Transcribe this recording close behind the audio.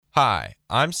Hi,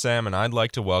 I'm Sam, and I'd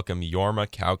like to welcome Jorma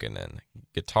Kaukonen,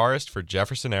 guitarist for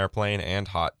Jefferson Airplane and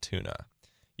Hot Tuna.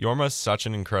 Jorma's such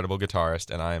an incredible guitarist,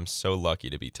 and I am so lucky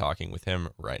to be talking with him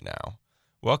right now.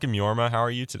 Welcome, Jorma. How are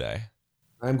you today?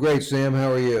 I'm great, Sam.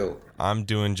 How are you? I'm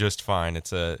doing just fine.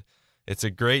 It's a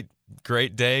great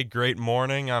day, great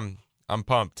morning. I'm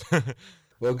pumped.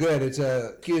 Well, good.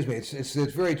 Excuse me. It's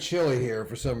very chilly here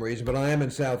for some reason, but I am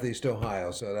in Southeast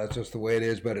Ohio, so that's just the way it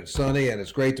is. But it's sunny, and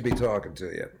it's great to be talking to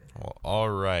you. Well, all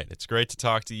right. It's great to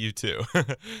talk to you too.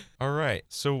 All right.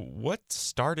 So, what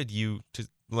started you to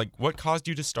what caused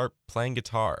you to start playing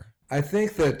guitar? I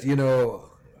think that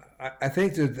I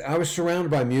think that I was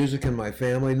surrounded by music in my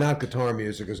family, not guitar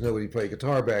music, because nobody played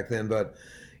guitar back then, but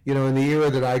in the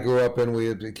era that I grew up in, we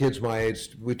had the kids my age.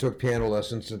 We took piano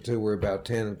lessons until we were about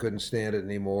 10 and couldn't stand it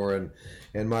anymore.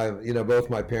 And my, both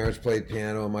my parents played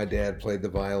piano and my dad played the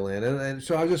violin. And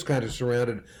so I was just kind of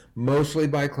surrounded mostly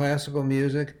by classical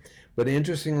music. But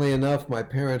interestingly enough, my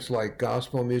parents liked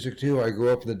gospel music too. I grew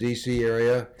up in the D.C.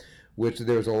 area, which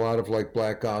there was a lot of like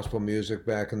black gospel music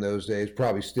back in those days.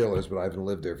 Probably still is, but I haven't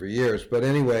lived there for years. But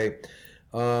anyway,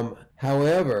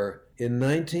 however, in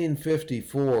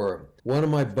 1954, one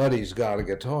of my buddies got a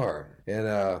guitar. And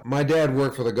my dad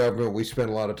worked for the government. We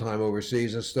spent a lot of time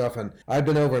overseas and stuff. And I'd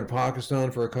been over in Pakistan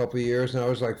for a couple of years, and I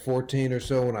was like 14 or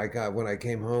so when I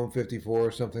came home, 54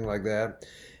 or something like that.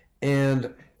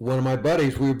 And one of my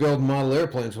buddies, we were building model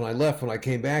airplanes when I left. When I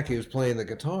came back, he was playing the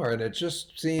guitar, and it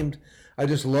just seemed, I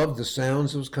just loved the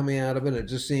sounds that was coming out of it. It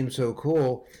just seemed so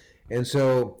cool. And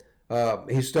so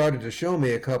he started to show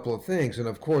me a couple of things. And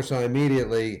of course, I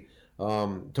immediately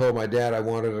told my dad I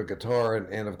wanted a guitar.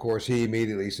 And of course, he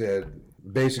immediately said,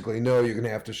 basically, no, you're going to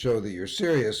have to show that you're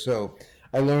serious. So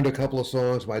I learned a couple of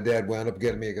songs. My dad wound up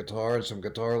getting me a guitar and some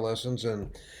guitar lessons. And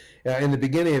in the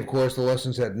beginning, of course, the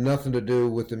lessons had nothing to do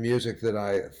with the music that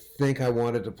I think I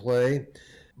wanted to play.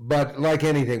 But like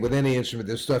anything, with any instrument,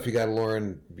 there's stuff you got to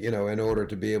learn, in order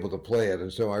to be able to play it.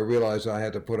 And so I realized I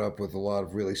had to put up with a lot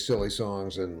of really silly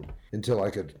songs and until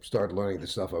I could start learning the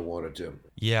stuff I wanted to.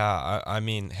 Yeah, I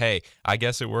mean, hey, I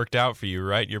guess it worked out for you,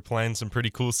 right? You're playing some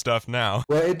pretty cool stuff now.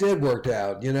 Well, it did work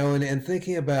out, and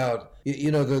thinking about,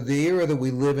 the era that we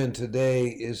live in today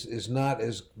is not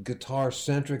as guitar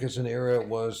centric as an era it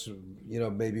was,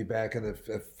 maybe back in the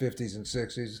 50s and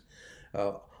 60s.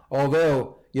 Uh,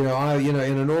 Although, in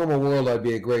a normal world, I'd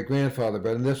be a great grandfather,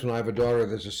 but in this one, I have a daughter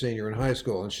that's a senior in high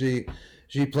school, and she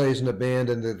plays in a band,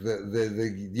 and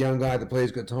the young guy that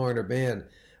plays guitar in her band,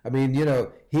 I mean,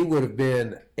 he would have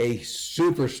been a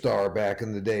superstar back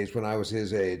in the days when I was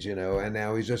his age, and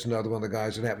now he's just another one of the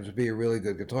guys that happens to be a really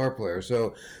good guitar player.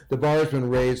 So the bar's been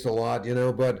raised a lot,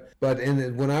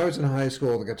 when I was in high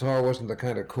school, the guitar wasn't the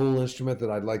kind of cool instrument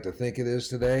that I'd like to think it is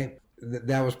today.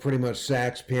 That was pretty much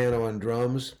sax, piano, and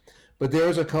drums. But there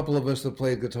was a couple of us that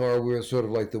played guitar. We were sort of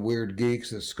like the weird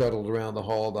geeks that scuttled around the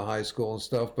hall of the high school and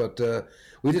stuff. But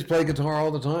we just played guitar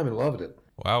all the time and loved it.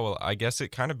 Wow, well, I guess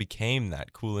it kind of became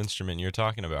that cool instrument you're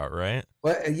talking about, right?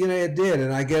 Well, it did.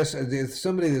 And I guess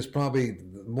somebody that's probably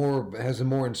has a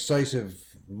more incisive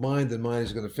mind than mine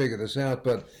is going to figure this out.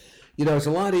 But, it's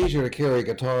a lot easier to carry a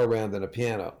guitar around than a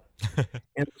piano.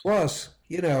 And plus,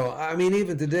 I mean,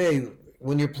 even today,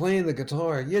 when you're playing the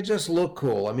guitar, you just look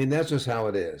cool. I mean, that's just how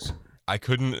it is. I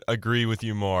couldn't agree with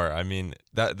you more. I mean,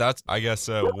 that's I guess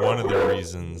one of the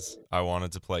reasons I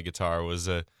wanted to play guitar was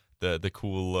the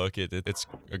cool look. It's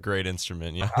a great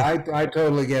instrument. Yeah. I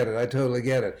totally get it. I totally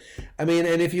get it. I mean,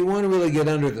 and if you want to really get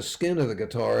under the skin of the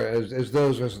guitar, as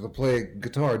those of us that play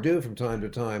guitar do from time to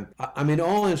time, I mean,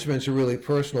 all instruments are really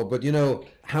personal, but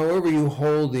however you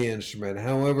hold the instrument,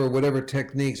 whatever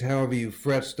techniques, however you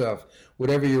fret stuff,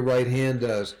 whatever your right hand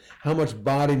does, how much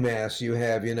body mass you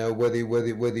have, whether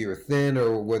you're thin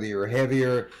or whether you're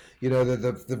heavier,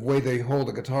 the way they hold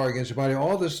the guitar against your body,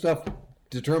 all this stuff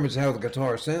determines how the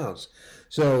guitar sounds.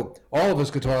 So all of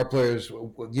us guitar players,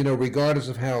 regardless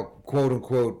of how quote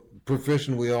unquote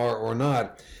proficient we are or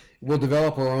not, will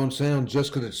develop our own sound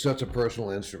just because it's such a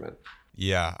personal instrument.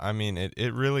 Yeah, I mean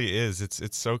it really is.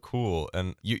 It's so cool.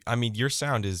 And I mean your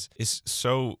sound is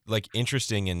so like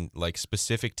interesting and like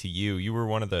specific to you. You were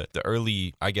one of the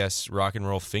early, I guess, rock and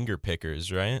roll finger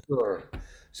pickers, right? Sure.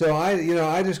 So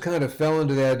I just kind of fell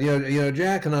into that.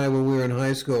 Jack and I, when we were in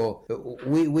high school,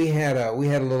 we had a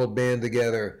little band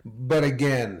together. But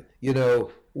again,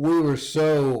 we were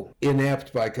so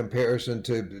inept by comparison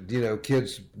to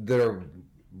kids that are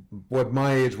what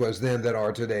my age was then that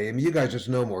are today. I mean, you guys just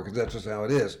know more because that's just how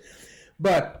it is.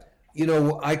 But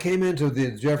I came into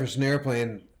the Jefferson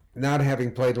Airplane not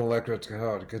having played an electric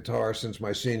guitar since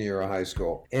my senior year of high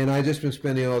school. And I just been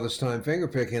spending all this time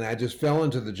fingerpicking. I just fell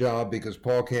into the job because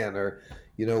Paul Kantner,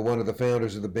 one of the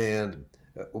founders of the band,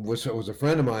 was a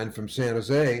friend of mine from San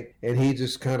Jose, and he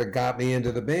just kind of got me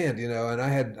into the band, and I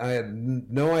had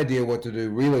no idea what to do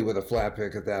really with a flat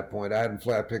pick at that point. I hadn't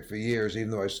flat picked for years,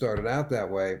 even though I started out that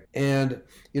way, and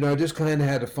I just kind of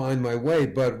had to find my way.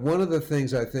 But one of the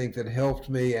things I think that helped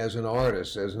me as an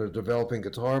artist, as a developing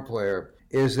guitar player,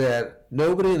 is that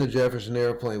nobody in the Jefferson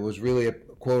Airplane was really a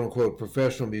quote unquote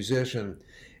professional musician,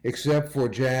 except for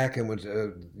Jack and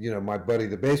my buddy,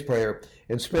 the bass player,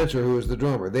 and Spencer, who was the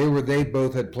drummer. They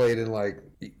both had played in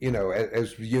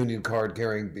as union card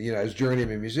carrying, as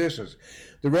journeyman musicians.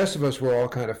 The rest of us were all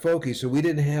kind of folky, so we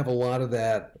didn't have a lot of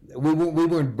that. We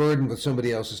weren't burdened with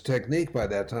somebody else's technique by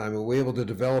that time. We were able to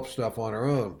develop stuff on our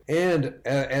own. And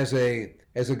as a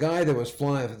guy that was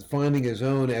finding his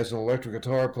own as an electric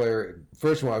guitar player,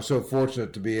 first of all, I was so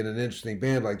fortunate to be in an interesting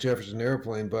band like Jefferson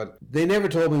Airplane, but they never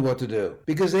told me what to do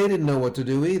because they didn't know what to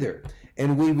do either.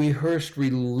 And we rehearsed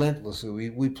relentlessly.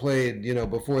 We played,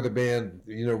 before the band,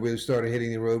 really started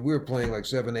hitting the road, we were playing like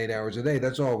 7-8 hours a day.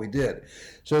 That's all we did.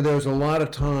 So there was a lot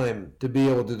of time to be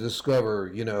able to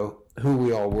discover, who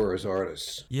we all were as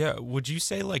artists. Yeah, would you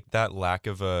say that lack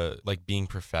of being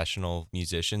professional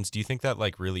musicians, do you think that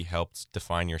really helped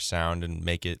define your sound and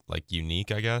make it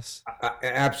unique, I guess?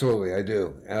 Absolutely, I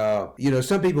do.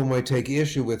 Some people might take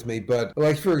issue with me, but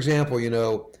for example,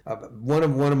 one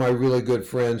of my really good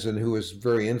friends and who was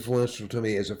very influential to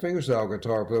me as a fingerstyle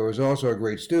guitar player was also a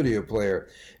great studio player.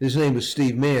 His name was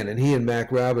Steve Mann, and he and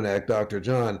Mac Rabenak, Dr.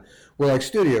 John, were like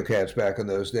studio cats back in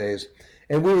those days.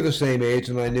 And we were the same age,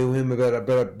 and I knew him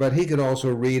but he could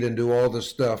also read and do all the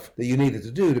stuff that you needed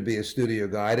to do to be a studio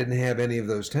guy. I didn't have any of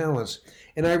those talents,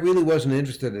 and I really wasn't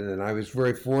interested in it. I was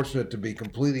very fortunate to be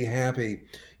completely happy,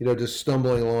 just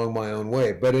stumbling along my own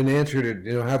way. But in answer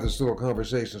to, how this little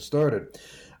conversation started,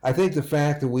 I think the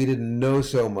fact that we didn't know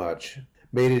so much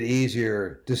made it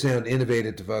easier to sound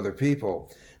innovative to other people.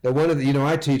 Now, one of the,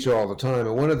 I teach all the time,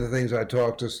 and one of the things I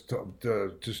talk to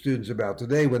students about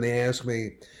today when they ask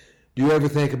me, do you ever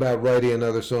think about writing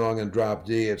another song and drop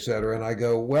D, etc.? And I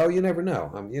go, well, you never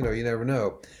know. You never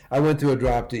know. I went through a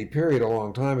drop D period a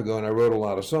long time ago, and I wrote a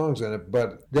lot of songs in it.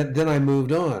 But then I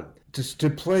moved on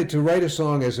to write a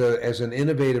song as an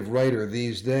innovative writer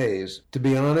these days. To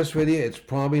be honest with you, it's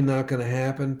probably not going to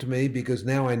happen to me because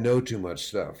now I know too much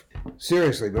stuff.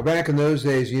 Seriously, but back in those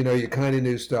days, you kind of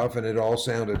knew stuff, and it all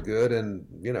sounded good, and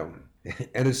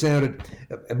and it sounded.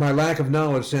 My lack of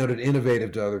knowledge sounded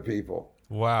innovative to other people.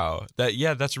 Wow.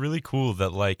 That's really cool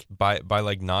that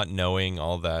by not knowing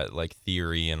all that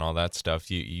theory and all that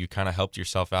stuff, you kind of helped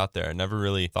yourself out there. I never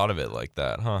really thought of it like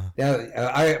that, huh?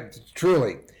 Yeah, I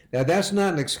truly. Now that's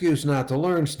not an excuse not to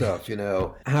learn stuff,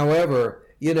 However,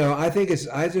 I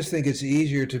just think it's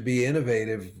easier to be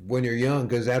innovative when you're young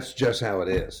because that's just how it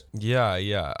is.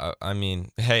 Yeah. I mean,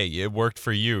 hey, it worked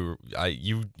for you.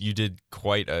 You did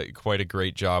quite a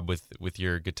great job with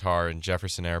your guitar and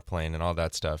Jefferson Airplane and all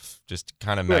that stuff. Just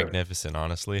kind of magnificent,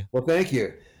 honestly. Well, thank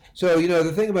you. So,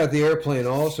 the thing about the Airplane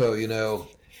also,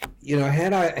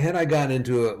 had I gotten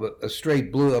into a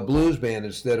straight blues band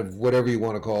instead of whatever you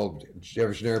want to call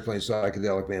Jefferson Airplane,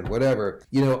 psychedelic band, whatever,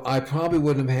 I probably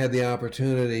wouldn't have had the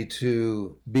opportunity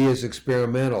to be as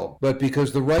experimental. But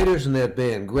because the writers in that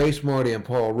band, Grace, Marty, and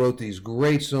Paul, wrote these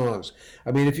great songs.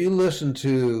 I mean, if you listen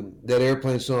to that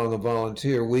Airplane song, "A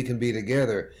Volunteer," "We Can Be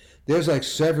Together," there's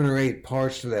 7 or 8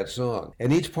 parts to that song,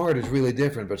 and each part is really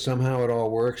different, but somehow it all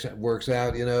works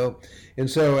out, And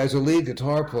so as a lead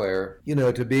guitar player,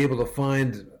 to be able to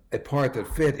find a part that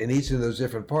fit in each of those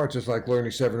different parts is like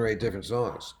learning 7 or 8 different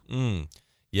songs.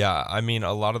 Yeah, I mean,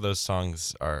 a lot of those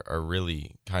songs are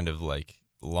really kind of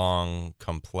long,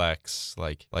 complex,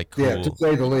 cool. Yeah, to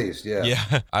say the least.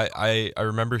 Yeah. I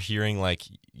remember hearing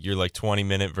your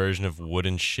 20-minute version of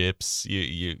Wooden Ships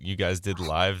you guys did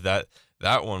live.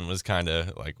 That one was kind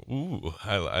of ooh,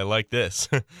 I like this.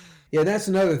 Yeah, that's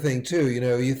another thing too.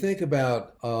 You think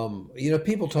about,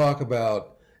 people talk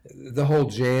about the whole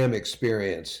jam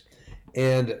experience.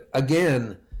 And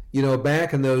again,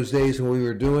 back in those days when we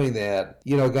were doing that,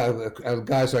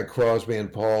 guys like Crosby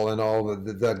and Paul and all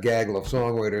that gaggle of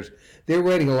songwriters, they were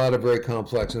writing a lot of very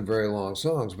complex and very long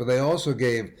songs. But they also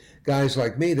gave guys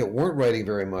like me that weren't writing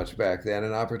very much back then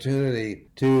an opportunity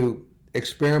to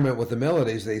experiment with the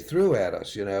melodies they threw at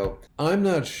us. I'm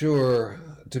not sure,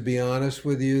 to be honest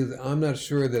with you, I'm not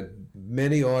sure that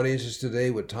many audiences today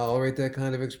would tolerate that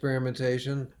kind of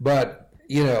experimentation. But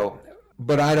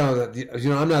I don't,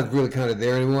 I'm not really kind of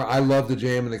there anymore. I love to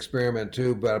jam and experiment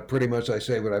too, but pretty much I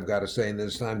say what I've got to say, and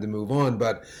it's time to move on.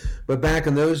 But back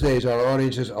in those days, our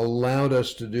audiences allowed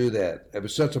us to do that. It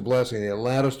was such a blessing. They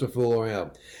allowed us to fool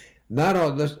around. Not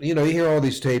all this, you know, you hear all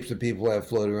these tapes that people have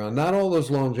floating around. Not all those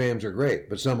long jams are great,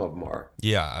 but some of them are.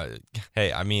 Yeah.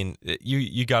 Hey, I mean,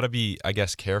 you got to be, I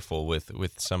guess, careful with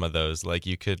some of those. Like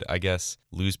you could, I guess,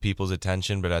 lose people's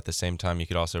attention, but at the same time, you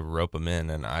could also rope them in.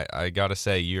 And I got to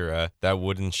say, that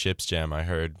Wooden Ships jam I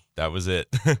heard, that was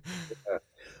it.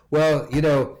 Well, you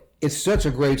know, it's such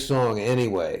a great song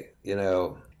anyway, you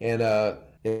know. And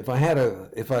if I had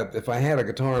a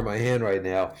guitar in my hand right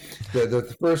now,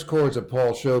 the first chords that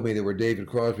Paul showed me that were David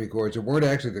Crosby chords, that weren't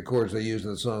actually the chords they used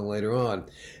in the song later on.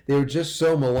 They were just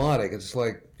so melodic. It's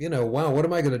like, you know, wow, what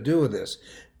am I going to do with this?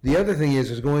 The other thing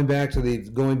is going back to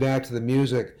the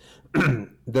music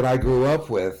that I grew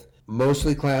up with,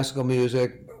 mostly classical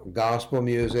music, gospel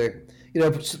music, you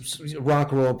know,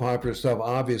 rock and roll and popular stuff,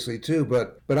 obviously too.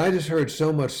 But I just heard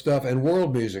so much stuff, and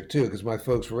world music too, because my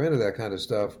folks were into that kind of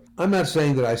stuff. I'm not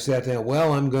saying that I sat down,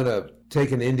 well, I'm gonna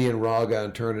take an Indian raga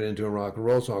and turn it into a rock and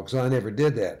roll song, because I never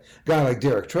did that. A guy like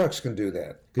Derek Trucks can do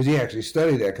that because he actually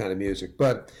studied that kind of music.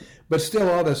 But still,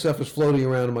 all that stuff was floating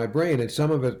around in my brain, and some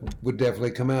of it would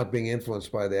definitely come out being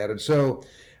influenced by that. And so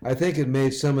I think it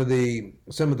made some of the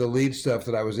lead stuff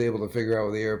that I was able to figure out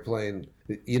with the airplane,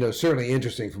 you know, certainly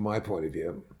interesting from my point of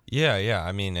view. Yeah.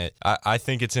 I mean, I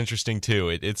think it's interesting too.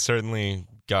 It's certainly,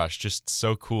 gosh, just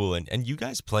so cool. And you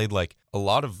guys played like a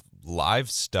lot of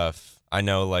live stuff. I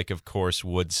know, like, of course,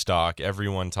 Woodstock.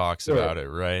 Everyone talks about it,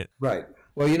 right? Right.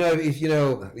 Well, you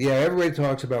know, yeah, everybody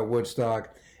talks about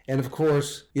Woodstock. And of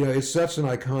course, you know, it's such an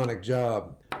iconic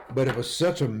job, but it was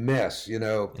such a mess, you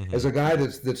know. As a guy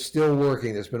that's still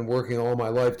working, that's been working all my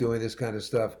life doing this kind of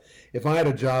stuff, if I had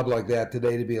a job like that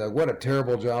today, to be like, what a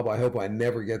terrible job. I hope I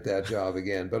never get that job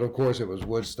again. But of course, it was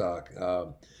Woodstock,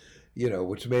 you know,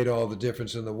 which made all the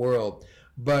difference in the world.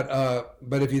 But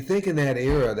if you think in that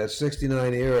era, that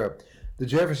 69 era, the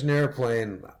Jefferson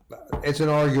Airplane, it's an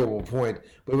arguable point,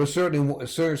 but it was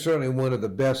certainly one of the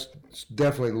best,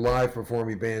 definitely live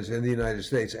performing bands in the United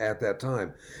States at that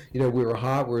time. You know, we were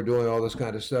hot, we were doing all this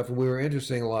kind of stuff, and we were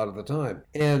interesting a lot of the time.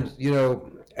 And, you know,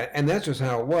 and that's just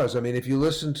how it was. I mean, if you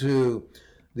listen to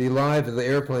the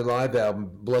Airplane live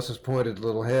album, Bless His Pointed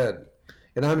Little Head,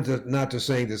 and I'm not just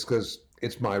saying this because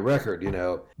it's my record, you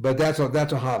know, but that's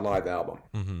a hot live album.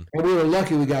 And we were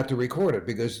lucky we got to record it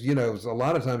because, you know, a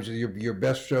lot of times your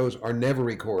best shows are never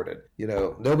recorded. You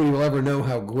know, nobody will ever know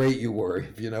how great you were,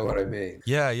 if you know what I mean.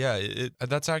 Yeah.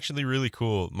 That's actually really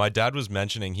cool. My dad was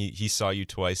mentioning he saw you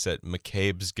twice at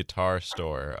McCabe's guitar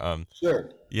store.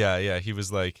 Sure. Yeah. He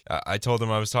was like, I told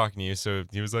him I was talking to you, so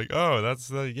he was like, oh,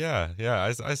 that's yeah.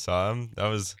 I saw him. That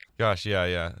was, gosh,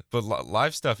 yeah. But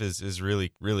live stuff is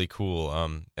really, really cool.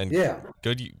 And yeah,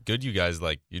 good. You guys,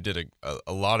 like, you did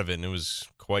a lot of it, and it was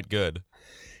quite good.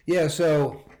 Yeah.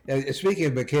 So speaking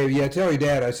of McCabe, yeah, tell your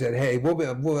dad I said, hey,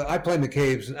 I play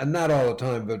McCabe's, not all the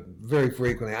time, but very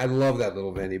frequently. I love that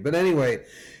little venue. But anyway,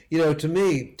 you know, to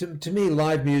me,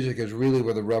 live music is really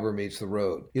where the rubber meets the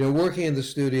road. You know, working in the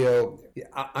studio,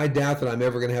 I doubt that I'm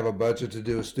ever going to have a budget to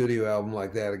do a studio album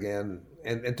like that again.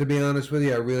 And to be honest with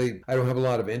you, I don't have a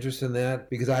lot of interest in that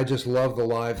because I just love the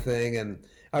live thing. And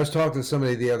I was talking to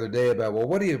somebody the other day about, well,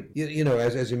 what do you know,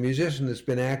 as a musician that's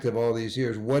been active all these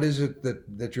years, what is it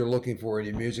that you're looking for in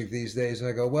your music these days? And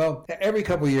I go, well, every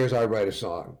couple of years I write a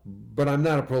song, but I'm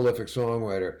not a prolific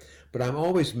songwriter. But I'm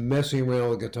always messing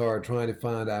around with guitar, trying to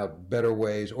find out better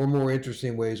ways or more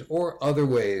interesting ways or other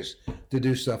ways to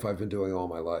do stuff I've been doing all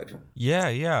my life.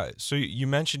 Yeah. So you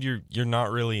mentioned you're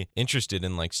not really interested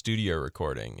in like studio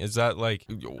recording. Is that like,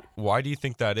 why do you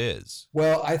think that is?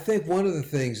 Well, I think one of the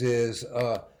things is,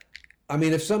 I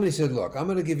mean, if somebody said, look, I'm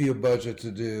going to give you a budget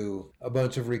to do a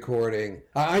bunch of recording.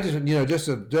 I just, you know, just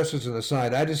as an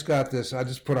aside, I just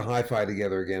put a hi-fi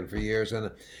together again for years. And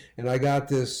I got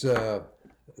this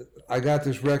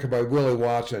record by Willie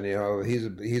Watson. You know, he's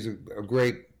a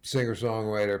great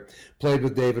singer-songwriter. Played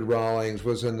with David Rawlings,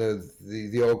 was in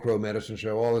the Old Crow Medicine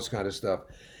Show, all this kind of stuff.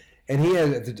 And he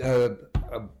had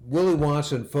Willie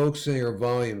Watson Folk Singer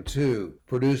Volume 2,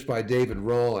 produced by David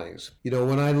Rawlings. You know,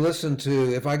 when I listen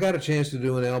to, if I got a chance to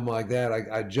do an album like that,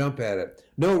 I jump at it.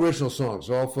 No original songs,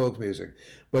 all folk music,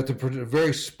 but the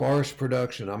very sparse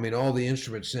production. I mean, all the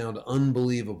instruments sound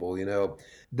unbelievable, you know.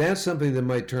 That's something that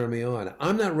might turn me on.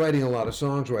 I'm not writing a lot of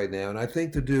songs right now, and I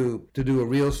think to do a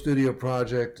real studio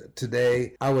project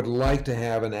today, I would like to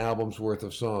have an album's worth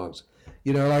of songs.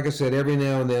 You know, like I said, every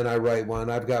now and then I write one.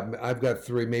 I've got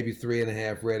 3, maybe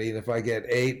 3.5 ready, and if I get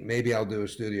 8, maybe I'll do a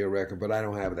studio record, but I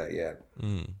don't have that yet.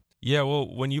 Yeah,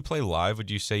 well, when you play live,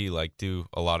 would you say you like do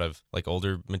a lot of like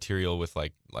older material with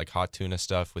like Hot Tuna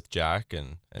stuff with Jack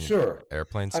and Sure.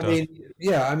 Airplane stuff?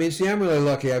 I mean, see, I'm really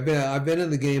lucky. I've been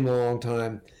in the game a long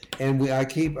time, and I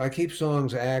keep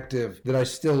songs active that I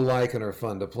still like and are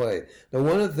fun to play. Now,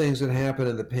 one of the things that happened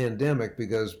in the pandemic,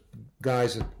 because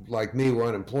guys like me were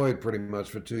unemployed pretty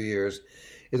much for 2 years,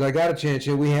 is I got a chance.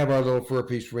 We have our little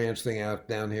four-piece ranch thing out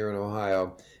down here in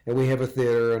Ohio, and we have a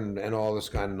theater and all this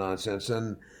kind of nonsense.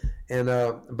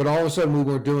 But all of a sudden we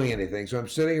weren't doing anything. So I'm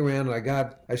sitting around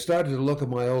and I started to look at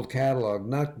my old catalog,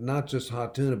 not just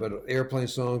Hot Tuna, but airplane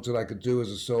songs that I could do as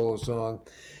a solo song.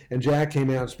 And Jack came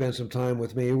out and spent some time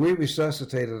with me. We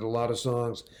resuscitated a lot of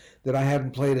songs that I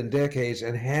hadn't played in decades,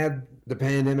 and had the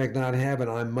pandemic not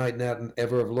happened, I might not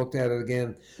ever have looked at it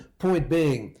again. Point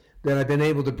being that I've been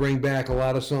able to bring back a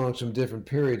lot of songs from different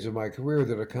periods of my career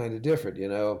that are kind of different, you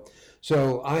know.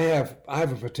 So I have a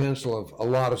potential of a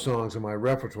lot of songs in my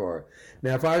repertoire.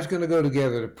 Now, if I was going to go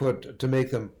together to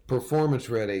make them performance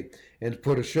ready and to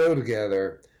put a show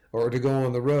together or to go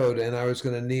on the road, and I was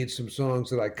going to need some songs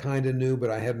that I kind of knew but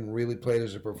I hadn't really played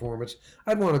as a performance,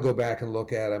 I'd want to go back and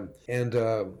look at them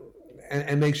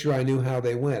and make sure I knew how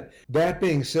they went. That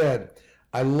being said,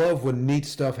 I love when neat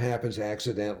stuff happens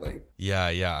accidentally.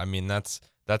 Yeah. I mean, that's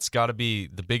got to be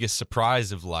the biggest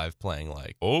surprise of live playing.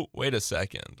 Like, oh, wait a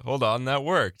second, hold on, that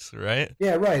worked, right?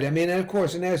 Yeah, right. I mean, and of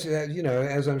course, and as you know,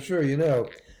 as I'm sure you know,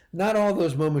 not all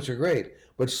those moments are great,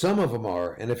 but some of them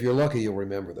are, and if you're lucky, you'll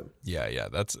remember them. Yeah.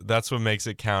 That's what makes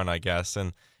it count, I guess.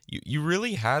 And you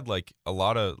really had like a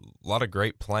lot of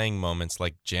great playing moments,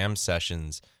 like jam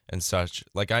sessions and such.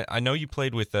 Like I know you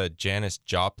played with Janis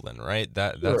Joplin, right?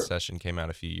 That Sure. session came out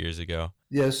a few years ago.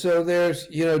 Yeah, so there's,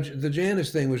 the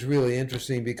Janis thing was really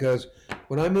interesting because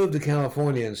when I moved to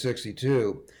California in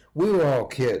 '62, we were all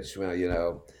kids,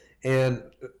 well, and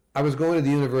I was going to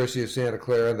the University of Santa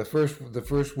Clara, and the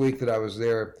first week that I was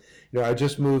there, I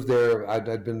just moved there.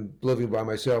 I'd been living by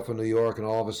myself in New York, and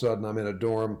all of a sudden I'm in a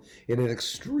dorm in an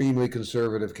extremely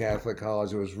conservative Catholic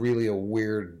college. It was really a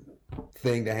weird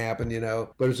thing to happen,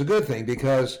 but it's a good thing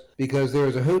because there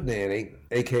was a hootenanny,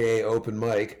 aka open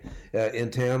mic,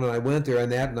 in town, and I went there, and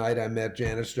that night I met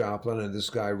Janis Joplin and this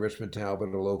guy Richmond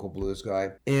Talbot, a local blues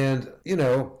guy, and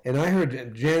I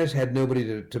heard Janis had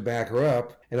nobody to back her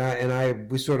up,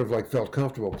 and we sort of like felt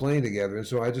comfortable playing together, and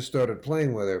so I just started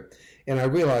playing with her. And I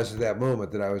realized at that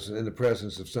moment that I was in the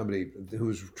presence of somebody who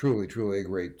was truly, truly a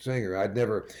great singer. I'd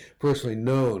never personally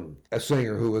known a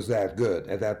singer who was that good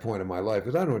at that point in my life,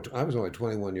 because I was only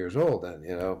 21 years old then,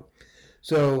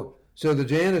 So the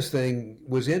Janis thing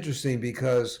was interesting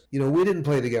because, we didn't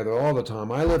play together all the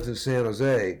time. I lived in San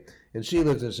Jose, and she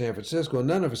lived in San Francisco, and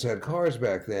none of us had cars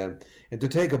back then. And to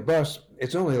take a bus,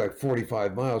 it's only like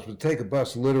 45 miles, but to take a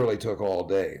bus literally took all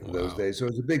day in those days. So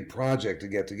it was a big project to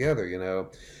get together,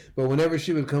 But whenever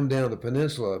she would come down the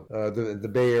peninsula, the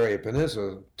Bay Area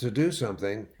Peninsula, to do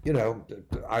something,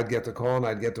 I'd get the call and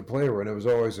I'd get to play her, and it was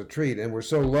always a treat. And we're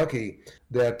so lucky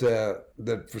that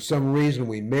for some reason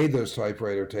we made those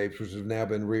typewriter tapes, which have now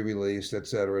been re-released, et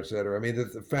cetera, et cetera. I mean,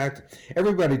 the fact,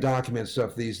 everybody documents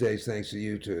stuff these days thanks to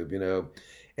YouTube,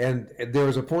 And there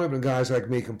was a point when guys like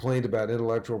me complained about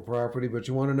intellectual property, but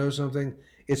you want to know something?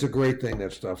 It's a great thing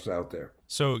that stuff's out there.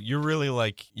 So you're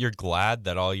really you're glad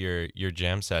that all your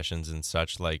jam sessions and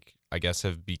such, I guess,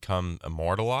 have become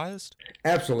immortalized?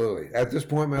 Absolutely. At this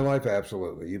point in my life,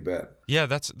 absolutely. You bet. Yeah,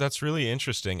 that's really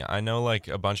interesting. I know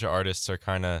a bunch of artists are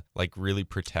kind of really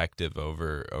protective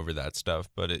over that stuff,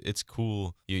 but it's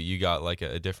cool you got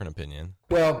a different opinion.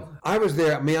 Well, I was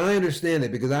there. I mean, I understand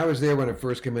it because I was there when it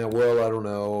first came out. Well, I don't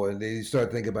know. And you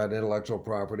start thinking about intellectual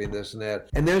property and this and that.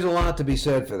 And there's a lot to be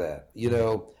said for that.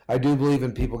 I do believe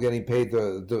in people getting paid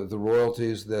the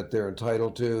royalties that they're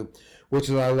entitled to, which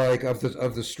is I like of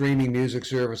the streaming music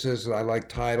services. I like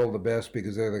Tidal the best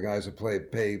because they're the guys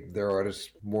that pay their artists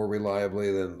more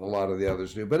reliably than a lot of the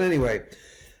others do. But anyway,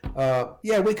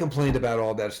 we complained about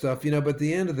all that stuff, but at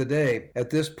the end of the day, at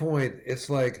this point, it's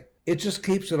it just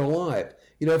keeps it alive.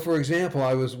 For example,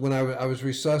 I was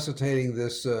resuscitating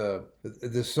this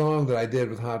song that I did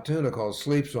with Hot Tuna called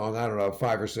Sleep Song, I don't know,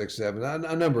 5 or 6, 7,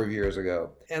 a number of years ago.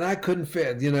 And I couldn't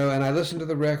fit, and I listened to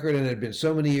the record, and it had been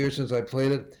so many years since I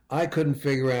played it, I couldn't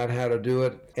figure out how to do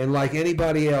it. And like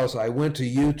anybody else, I went to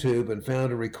YouTube and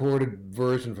found a recorded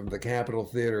version from the Capitol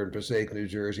Theater in Passaic, New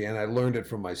Jersey, and I learned it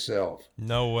from myself.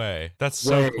 No way. That's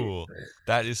so cool.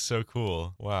 That is so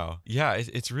cool. Wow. Yeah,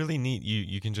 it's really neat.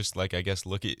 You can just I guess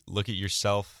look at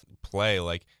yourself play.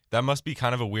 That must be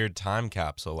kind of a weird time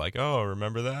capsule. Oh,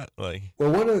 remember that?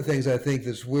 Well, one of the things I think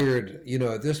that's weird,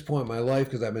 at this point in my life,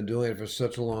 because I've been doing it for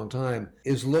such a long time,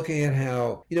 is looking at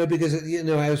how, because,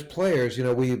 as players,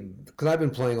 because I've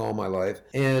been playing all my life,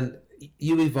 and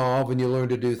you evolve and you learn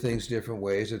to do things different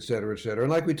ways, et cetera, et cetera.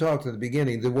 And like we talked at the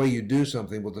beginning, the way you do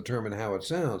something will determine how it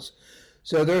sounds.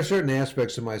 So there are certain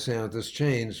aspects of my sound that's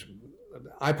changed.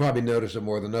 I probably notice it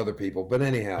more than other people, but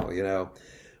anyhow,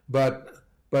 but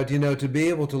to be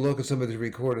able to look at some of these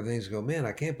recorded things and go, man,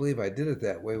 I can't believe I did it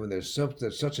that way when there's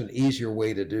such an easier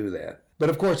way to do that. But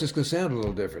of course, it's going to sound a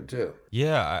little different too.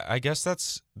 Yeah, I guess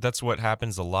that's what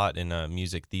happens a lot in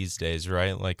music these days,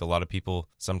 right? Like a lot of people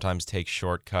sometimes take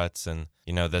shortcuts, and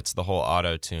that's the whole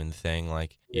auto tune thing.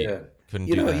 Like, Yeah. couldn't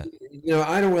do that.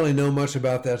 I don't really know much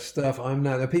about that stuff. I'm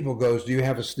not. People goes, do you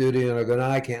have a studio? And I go, no,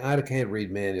 I can't. I can't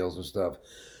read manuals and stuff.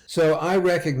 So I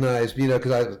recognize,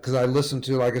 because I listen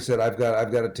to, like I said, I've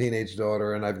got a teenage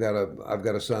daughter, and I've got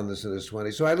a son that's in his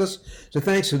 20s. So I listen. So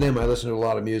thanks to them, I listen to a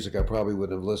lot of music I probably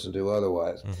wouldn't have listened to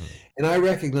otherwise. Mm-hmm. And I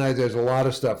recognize there's a lot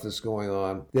of stuff that's going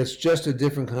on that's just a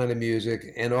different kind of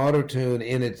music, and auto-tune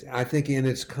I think in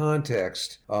its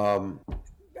context.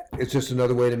 It's just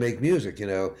another way to make music,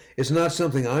 It's not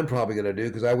something I'm probably going to do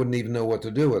because I wouldn't even know what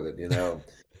to do with it,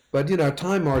 But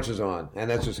time marches on, and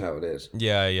that's just how it is.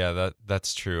 Yeah,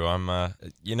 that's true. I'm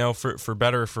for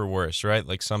better or for worse, right?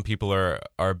 Like some people are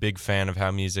a big fan of how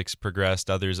music's progressed,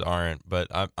 others aren't. But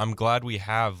I'm glad we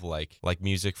have like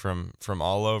music from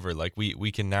all over. Like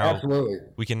we can now Absolutely.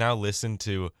 we can now listen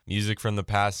to music from the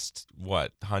past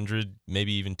 100,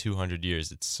 maybe even 200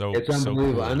 years. It's unbelievable. So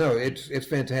cool. I know it's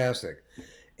fantastic.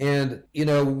 And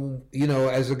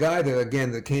as a guy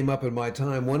that came up in my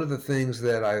time, one of the things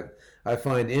that I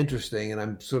find interesting, and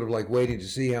I'm sort of like waiting to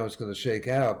see how it's going to shake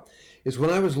out, is when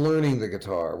I was learning the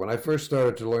guitar. When I first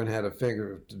started to learn how to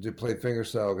play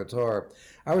fingerstyle guitar,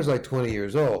 I was like 20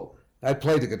 years old. I'd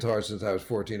played the guitar since I was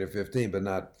 14 or 15, but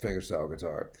not fingerstyle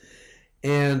guitar.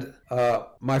 And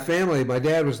my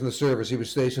dad was in the service. He was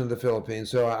stationed in the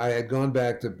Philippines, so I had gone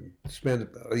back to spend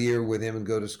a year with him and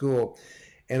go to school.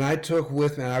 And I took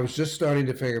with me, I was just starting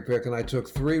to fingerpick, and I took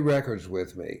 3 records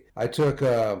with me. I took,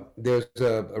 there's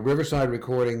a Riverside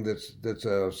recording that's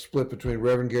a split between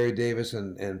Reverend Gary Davis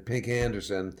and Pink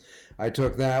Anderson. I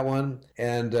took that one,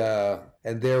 and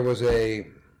there was a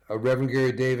Reverend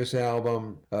Gary Davis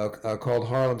album called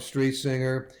Harlem Street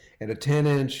Singer, and a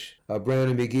 10-inch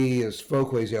Brownie McGhee is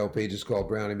Folkways LP, just called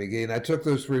Brownie McGhee. And I took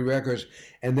those 3 records,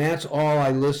 and that's all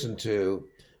I listened to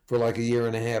for like a year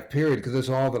and a half period, because that's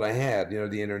all that I had.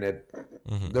 The internet,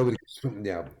 nobody,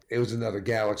 it was another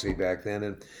galaxy back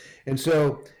then, and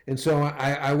so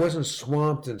I wasn't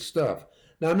swamped in stuff.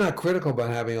 Now I'm not critical about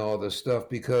having all this stuff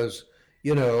because,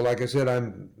 like I said,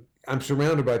 I'm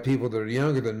surrounded by people that are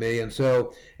younger than me,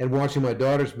 and watching my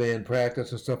daughter's band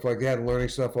practice and stuff like that, and learning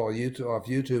stuff off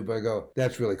YouTube, I go,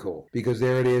 that's really cool, because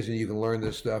there it is, and you can learn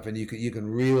this stuff, and you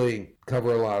can really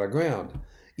cover a lot of ground.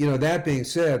 That being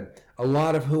said, a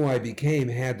lot of who I became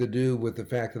had to do with the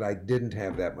fact that I didn't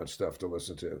have that much stuff to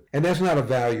listen to. And that's not a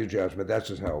value judgment. That's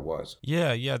just how it was.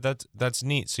 Yeah, that's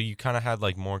neat. So you kind of had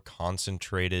like more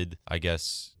concentrated, I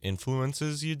guess,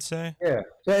 influences, you'd say? Yeah.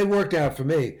 So it worked out for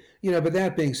me. But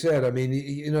that being said, I mean,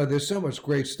 there's so much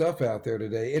great stuff out there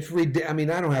today. I mean,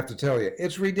 I don't have to tell you.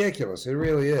 It's ridiculous. It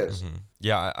really is. Mm-hmm.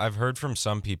 Yeah, I've heard from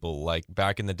some people, like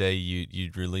back in the day,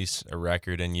 you'd release a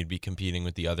record and you'd be competing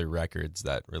with the other records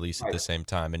that release at the same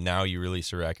time. And now you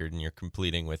release a record and you're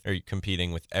competing with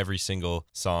every single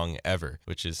song ever,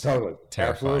 which is totally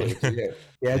terrifying. Absolutely.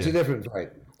 Yeah, it's a different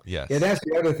fight. Yes. Yeah, that's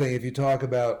the other thing. If you talk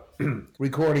about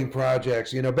recording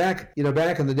projects, back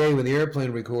in the day when the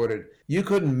Airplane recorded, you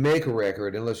couldn't make a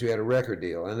record unless you had a record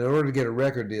deal. And in order to get a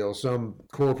record deal, some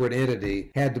corporate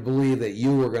entity had to believe that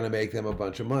you were going to make them a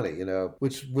bunch of money,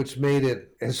 which made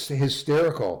it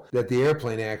hysterical that the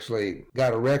Airplane actually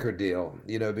got a record deal,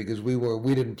 because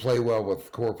we didn't play well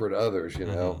with corporate others,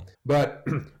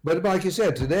 Mm-hmm. But like you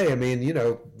said, today, I mean,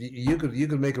 you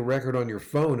could make a record on your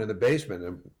phone in the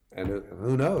basement, and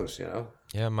who knows,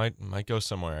 Yeah, might go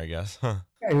somewhere, I guess.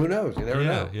 Hey, who knows? You never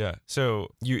know. Yeah. So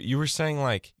you were saying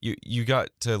like you got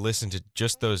to listen to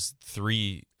just those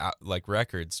 3 like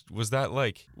records. Was that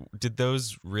did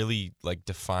those really like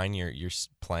define your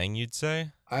playing, you'd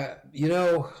say?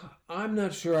 I'm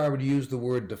not sure I would use the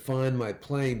word define my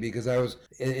playing, because I was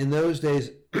in those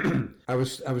days I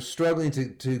was struggling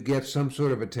to get some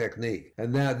sort of a technique,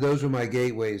 and those were my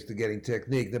gateways to getting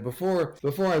technique. Now before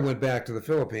I went back to the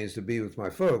Philippines to be with my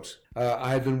folks,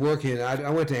 I had been working. I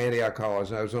went to Antioch College,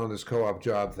 and I was on this co-op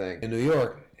job thing in New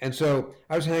York, and so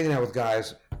I was hanging out with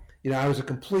guys. I was a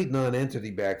complete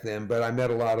non-entity back then, but I met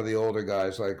a lot of the older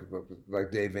guys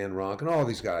like Dave Van Ronk and all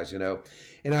these guys,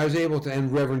 And I was able to,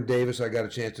 and Reverend Davis, I got a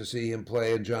chance to see him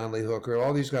play, and John Lee Hooker.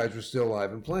 All these guys were still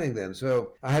alive and playing then.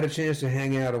 So I had a chance to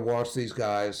hang out and watch these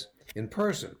guys in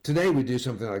person. Today we do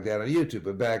something like that on YouTube,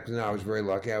 but back then I was very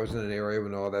lucky. I was in an area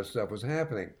when all that stuff was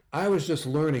happening. I was just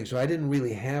learning, so I didn't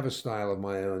really have a style of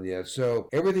my own yet. So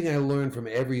everything I learned from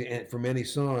any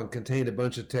song contained a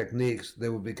bunch of techniques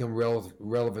that would become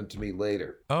relevant to me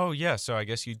later. Oh yeah, so I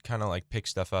guess you'd kind of like pick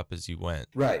stuff up as you went.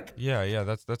 Right. Yeah,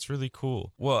 that's really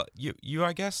cool. Well, you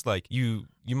I guess like you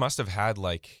must have had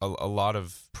like a lot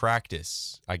of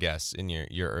practice, I guess, in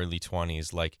your early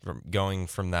 20s, like going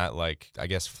from that, like, I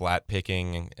guess, flat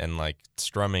picking and like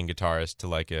strumming guitarist to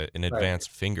like an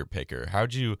advanced finger picker.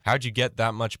 How'd you get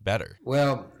that much better?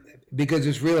 Well, because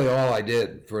it's really all I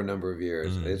did for a number of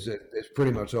years. It's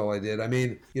pretty much all I did. I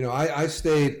mean, I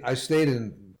stayed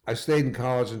in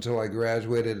college until I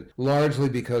graduated, largely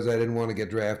because I didn't want to get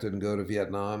drafted and go to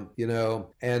Vietnam,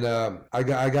 And I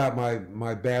got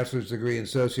my bachelor's degree in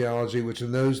sociology, which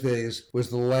in those days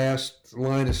was the last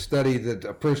line of study that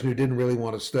a person who didn't really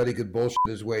want to study could bullshit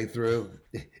his way through,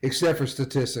 except for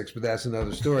statistics, but that's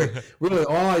another story. Really,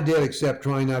 all I did, except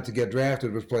trying not to get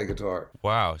drafted, was play guitar.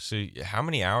 Wow. So how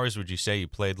many hours would you say you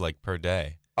played like per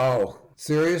day? Oh,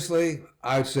 seriously?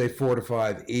 I'd say 4 to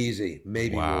 5, easy,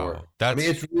 maybe more. I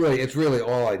mean, it's really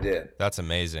all I did. That's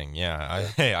amazing. Yeah.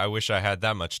 I wish I had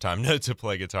that much time to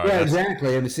play guitar. Yeah,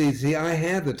 exactly. I mean, see, I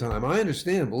had the time. I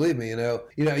understand. Believe me.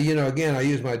 Again, I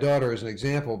use my daughter as an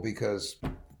example because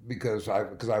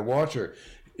I watch her.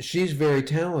 She's very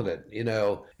talented,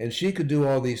 and she could do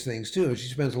all these things too. She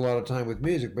spends a lot of time with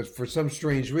music, but for some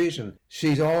strange reason,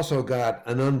 she's also got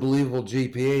an unbelievable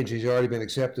GPA, and she's already been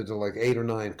accepted to like 8 or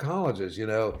 9 colleges,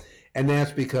 and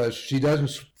that's because she doesn't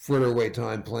fritter away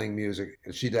time playing music,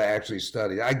 and she actually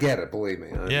studies. I get it, believe me.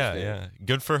 Yeah.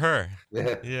 Good for her.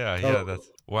 Yeah. That's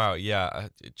wow. Yeah.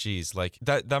 Geez, like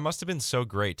that must have been so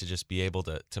great to just be able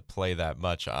to play that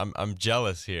much. I'm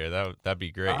jealous here. That'd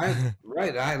be great.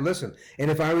 Right. Listen,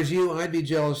 and if I was you, I'd be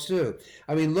jealous too.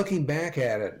 I mean, looking back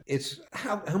at it, it's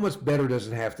how much better does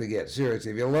it have to get?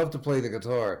 Seriously, if you love to play the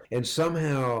guitar, and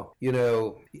somehow,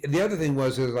 the other thing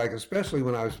is like, especially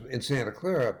when I was in Santa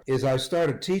Clara, is I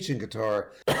started teaching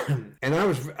guitar, and I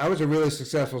was a really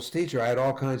successful teacher. I had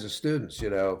all kinds of students,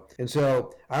 and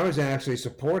so I was actually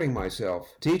supporting myself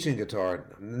teaching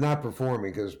guitar, not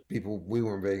performing because we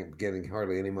weren't getting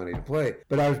hardly any money to play,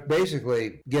 but I was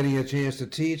basically getting a chance to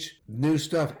teach new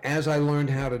stuff as I learned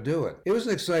how to do it. It was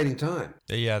an exciting time.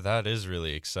 Yeah, that is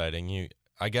really exciting.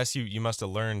 I guess you must have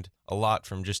learned a lot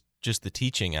from just the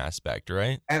teaching aspect,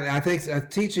 right? And I think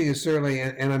teaching is certainly,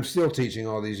 and I'm still teaching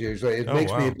all these years. It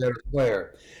makes me a better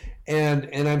player. And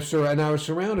I was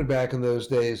surrounded back in those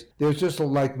days. There's just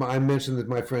like I mentioned that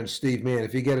my friend Steve Mann.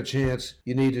 If you get a chance,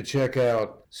 you need to check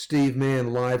out Steve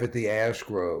Mann live at the Ash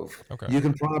Grove. Okay. You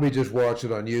can probably just watch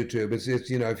it on YouTube.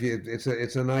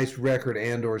 It's a nice record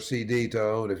and/or CD to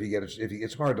own if you get it.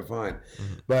 It's hard to find,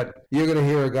 but you're going to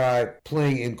hear a guy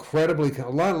playing incredibly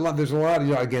There's a lot.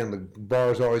 Again, the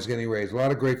bar is always getting raised. A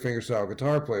lot of great fingerstyle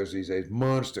guitar players these days,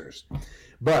 monsters,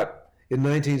 but. In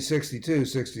 1962,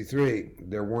 63,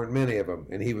 there weren't many of them,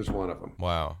 and he was one of them.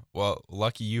 Wow. Well,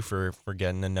 lucky you for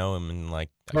getting to know him and like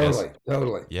totally.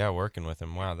 Yeah, working with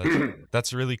him. Wow,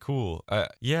 that's really cool.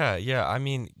 Yeah. I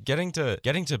mean, getting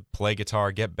to play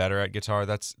guitar, get better at guitar.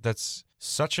 That's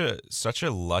such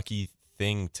a lucky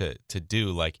thing to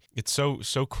do. Like, it's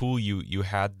so cool you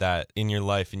had that in your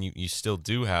life, and you still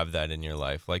do have that in your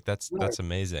life. Like, that's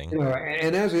amazing.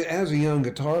 And as a young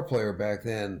guitar player back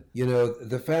then,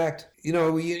 the fact,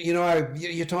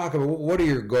 you talk about what are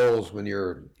your goals when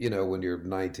you're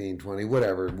 19, 20,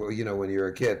 whatever, when you're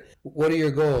a kid. What are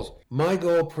your goals? My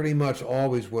goal pretty much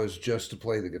always was just to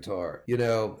play the guitar.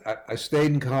 I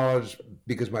stayed in college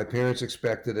because my parents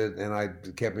expected it, and I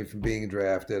kept me from being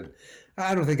drafted.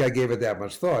 I don't think I gave it that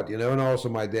much thought, and also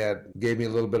my dad gave me a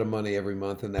little bit of money every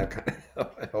month, and that kind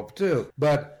of helped too.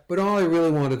 But all I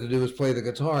really wanted to do was play the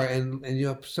guitar, and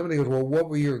somebody goes, well, what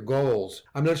were your goals?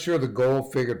 I'm not sure the goal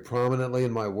figured prominently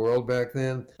in my world back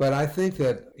then, but I think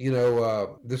that,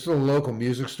 this little local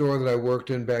music store that I worked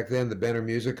in back then, the Benner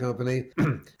Music Company,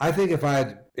 I think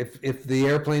if the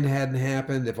airplane hadn't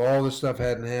happened, if all this stuff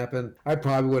hadn't happened, I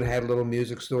probably would have had a little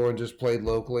music store and just played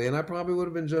locally, and I probably would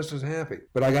have been just as happy.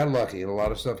 But I got lucky, and a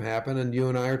lot of stuff happened, and you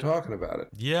and I are talking about it.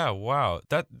 Yeah, wow.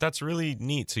 That's really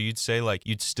neat. So you'd say, like,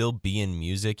 you'd still be in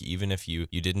music even if you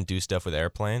didn't do stuff with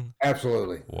airplane?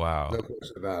 Absolutely. Wow. No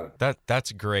question about it.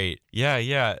 That's great.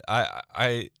 Yeah.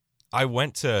 I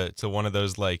went to one of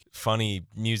those, like, funny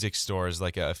music stores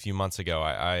like a few months ago.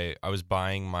 I was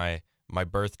buying my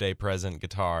birthday present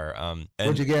guitar. And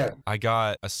what'd you get? I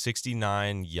got a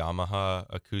 69 Yamaha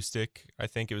acoustic. I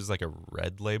think it was like a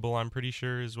Red Label, I'm pretty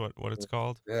sure is what it's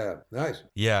called. Yeah, nice.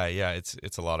 Yeah,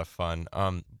 it's a lot of fun.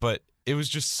 But It was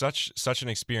just such an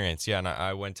experience. Yeah, and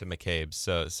I went to McCabe's,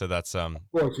 so that's Of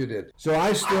course you did. So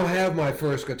I still have my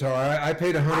first guitar. I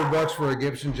paid $100 for a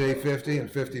Gibson J50 in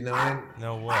 '59.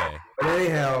 no way. But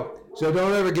anyhow, so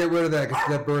don't ever get rid of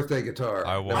that birthday guitar.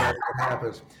 I won't. No matter what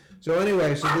happens. So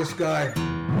anyway, so this guy.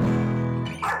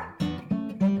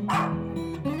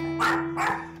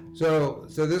 So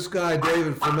this guy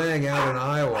David Fleming out in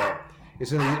Iowa. He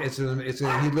lives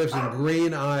in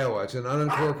Green, Iowa. It's an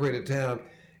unincorporated town.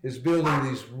 Is building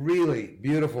these really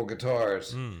beautiful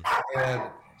guitars, and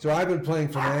so I've been playing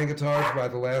Fleming guitars about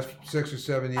the last 6 or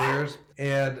 7 years,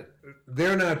 and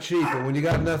they're not cheap. But when you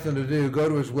got nothing to do, go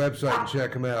to his website and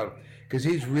check him out because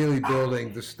he's really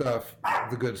building the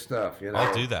good stuff. You know,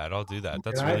 I'll do that.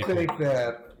 That's and really cool. I think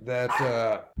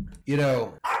that you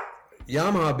know,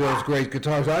 Yamaha builds great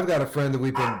guitars. I've got a friend that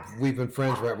we've been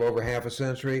friends for over half a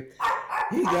century.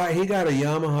 He got a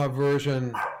Yamaha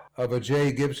version of a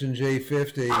Gibson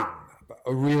J50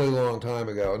 a really long time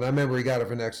ago, and I remember he got it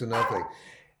for next to nothing.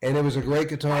 And it was a great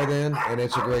guitar then, and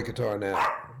it's a great guitar now.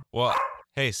 Well,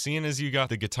 hey, seeing as you got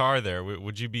the guitar there,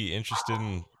 would you be interested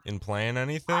in playing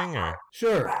anything, or?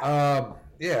 Sure.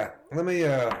 Yeah. Let me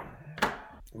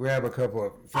grab a couple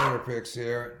of finger picks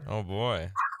here. Oh boy.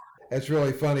 That's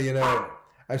really funny. You know,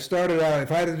 I started out.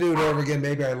 If I had to do it over again,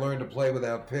 maybe I learned to play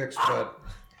without picks, but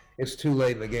it's too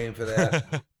late in the game for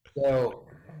that.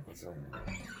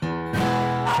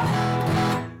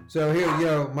 So here, you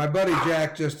know, my buddy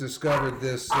Jack just discovered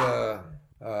this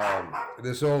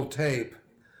this old tape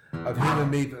of him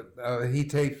and me. He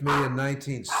taped me in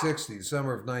 1960,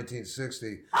 summer of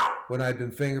 1960, when I'd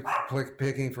been finger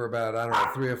picking for about, I don't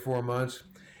know, 3 or 4 months.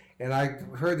 And I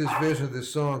heard this vision of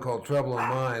this song called Trouble in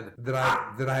Mind that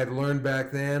I had learned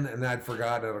back then, and I'd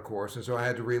forgotten it, of course. And so I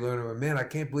had to relearn it. And man, I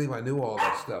can't believe I knew all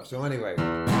that stuff. So anyway.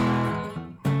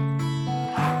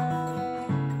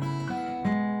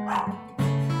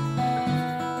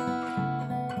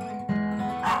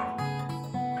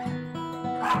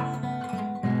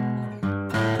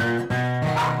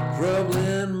 Trouble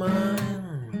in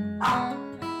mind,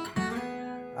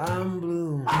 I'm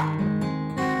blue.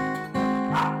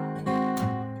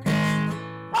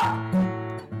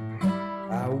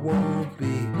 I won't be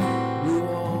blue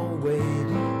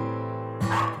always.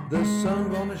 The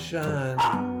sun gonna shine.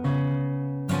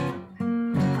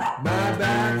 My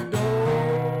back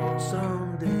door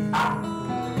someday.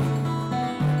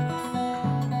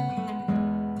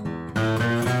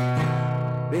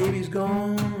 Baby's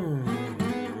gone.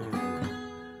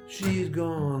 She's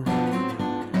gone.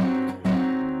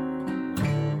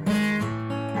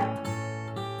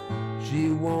 She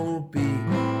won't be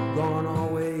gone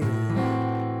always.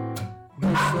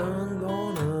 The sun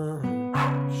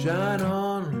gonna shine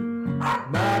on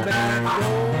my back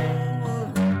door.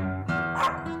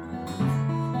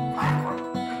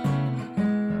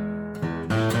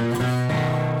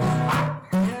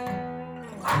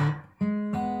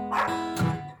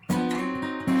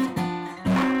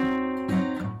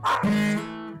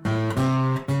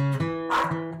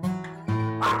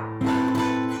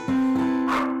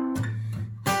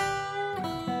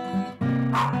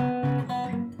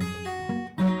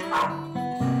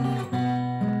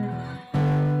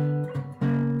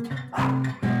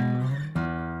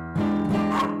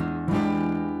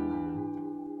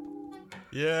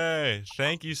 Yay.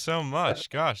 Thank you so much.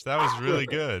 Gosh, that was really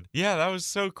good. Yeah, that was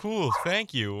so cool.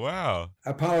 Thank you. Wow.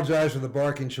 I apologize for the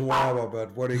barking chihuahua,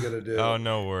 but what are you going to do? Oh,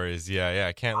 no worries. Yeah,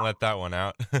 I can't let that one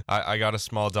out. I got a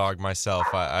small dog myself.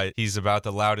 He's about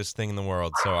the loudest thing in the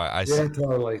world, so I Yeah,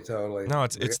 totally. No,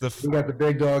 it's we got the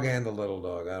big dog and the little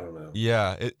dog. I don't know.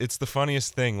 Yeah, it's the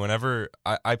funniest thing. Whenever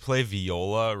I play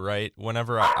viola, right?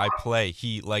 Whenever I play,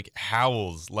 he like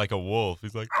howls like a wolf.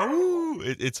 He's like, "Oh!"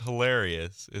 It's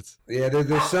hilarious. Yeah,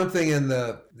 there's something in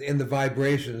the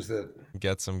vibrations that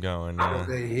gets him going. that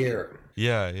they hear.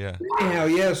 Yeah. Anyhow,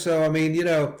 yeah. So I mean, you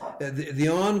know, the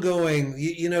ongoing,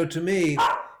 you know, to me,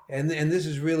 and this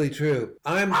is really true.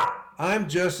 I'm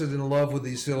just as in love with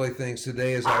these silly things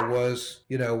today as I was,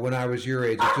 you know, when I was your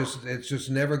age. It's just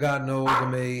never gotten old to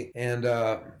me, and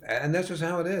that's just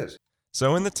how it is.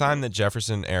 So in the time that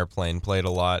Jefferson Airplane played a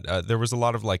lot, there was a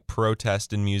lot of like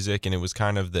protest in music, and it was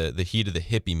kind of the heat of the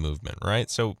hippie movement, right?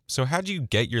 So how'd you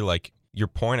get your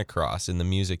point across in the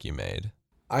music you made?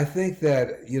 I think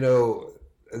that, you know,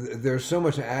 there's so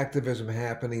much activism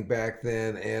happening back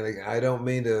then, and I don't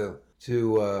mean to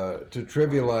to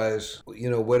trivialize,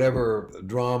 whatever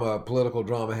political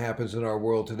drama happens in our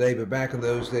world today. But back in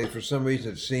those days, for some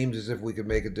reason, it seemed as if we could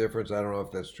make a difference. I don't know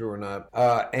if that's true or not.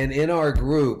 And in our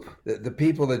group, the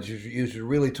people that you should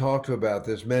really talk to about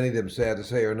this, many of them, sad to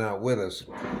say, are not with us.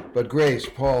 But Grace,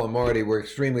 Paul, and Marty were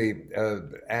extremely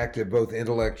active, both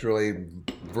intellectually,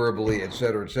 verbally, et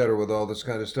cetera, with all this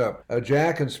kind of stuff.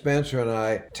 Jack and Spencer and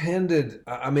I tended,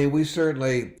 I mean, we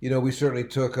certainly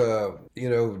took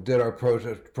did our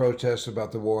protests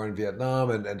about the war in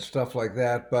Vietnam and stuff like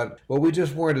that, but we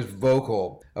just weren't as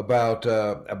vocal about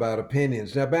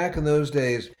opinions. Now, back in those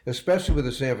days, especially with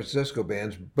the San Francisco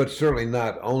bands, but certainly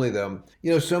not only them,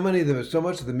 so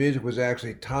much of the music was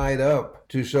actually tied up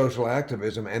to social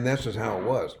activism, and that's just how it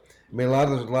was. I mean, a lot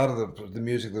of the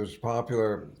music that was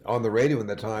popular on the radio at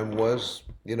the time was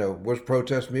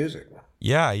protest music.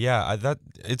 Yeah. That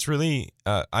it's really.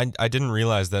 I didn't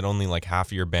realize that only like half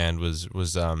of your band was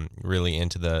really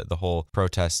into the whole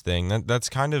protest thing. That's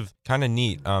kind of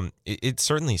neat. It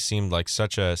certainly seemed like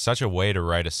such a way to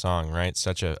write a song, right?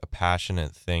 Such a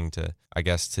passionate thing to, I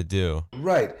guess, to do.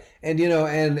 Right, and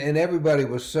and everybody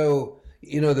was so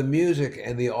the music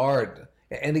and the art.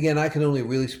 And again, I can only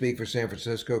really speak for San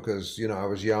Francisco because I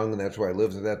was young and that's where I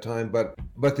lived at that time. But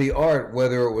the art,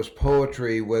 whether it was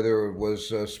poetry, whether it was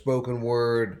spoken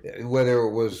word, whether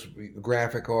it was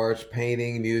graphic arts,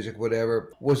 painting, music,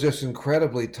 whatever, was just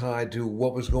incredibly tied to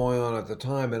what was going on at the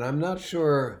time. And I'm not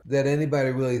sure that anybody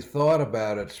really thought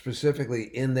about it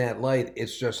specifically in that light.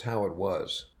 It's just how it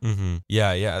was. Mm-hmm.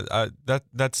 Yeah.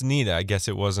 That's neat. I guess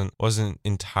it wasn't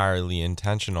entirely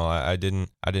intentional. I didn't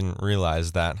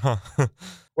realize that. Huh.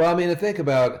 Well, I mean, think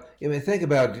about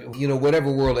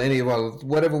whatever world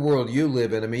you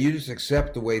live in. I mean, you just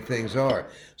accept the way things are.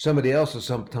 Somebody else at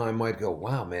some time might go,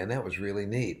 "Wow, man, that was really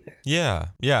neat." Yeah.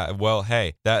 Well,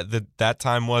 hey, that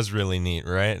time was really neat,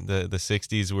 right? The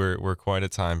 '60s were quite a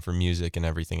time for music and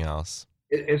everything else.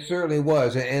 It certainly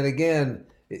was, and again,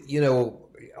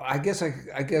 I guess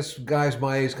guys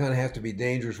my age kind of have to be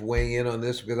dangerous weighing in on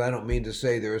this because I don't mean to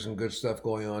say there isn't good stuff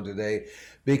going on today,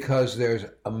 because there's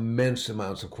immense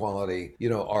amounts of quality,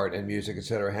 art and music,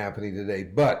 etc., happening today.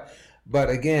 But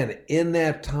again, in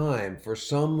that time, for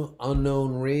some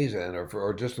unknown reason,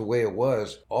 or just the way it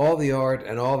was, all the art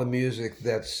and all the music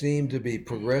that seemed to be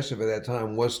progressive at that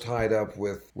time was tied up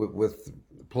with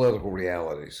political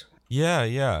realities.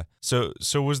 Yeah. So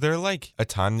was there like a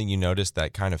time that you noticed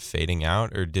that kind of fading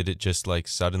out, or did it just like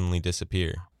suddenly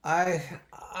disappear?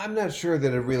 I'm not sure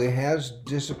that it really has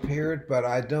disappeared, but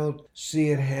I don't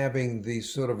see it having the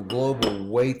sort of global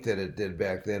weight that it did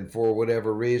back then for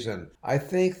whatever reason. I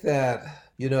think that,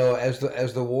 as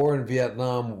the war in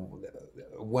Vietnam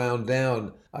wound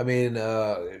down, I mean,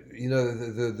 the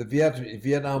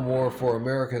Vietnam War for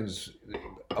Americans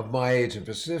of my age, and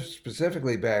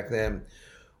specifically back then,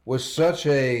 was such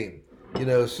an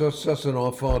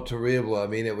enfant terrible. I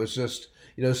mean, it was just,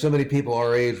 so many people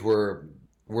our age were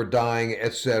dying,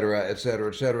 et cetera, et cetera,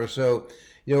 et cetera. So,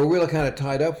 we're really kind of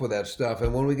tied up with that stuff.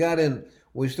 And when we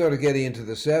started getting into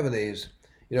the 70s,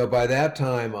 by that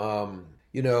time,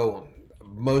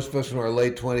 most of us in our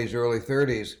late 20s, early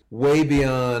 30s, way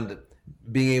beyond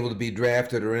being able to be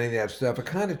drafted or any of that stuff, it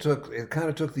kind of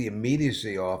took the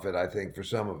immediacy off it, I think, for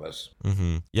some of us.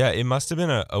 Mm-hmm. Yeah, it must have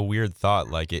been a weird thought,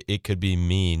 like it could be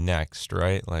me next,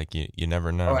 right? Like you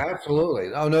never know. Oh,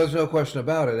 absolutely. Oh, no, there's no question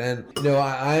about it. And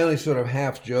I only sort of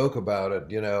half joke about it.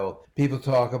 People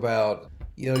talk about,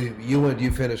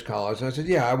 you finished college. And I said,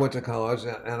 yeah, I went to college,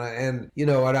 and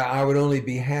I would only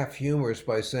be half humorous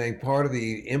by saying part of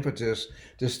the impetus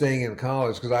to staying in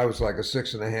college, because I was like a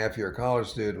 6.5-year college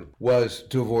student, was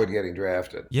to avoid getting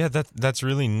drafted. Yeah, that's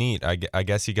really neat. I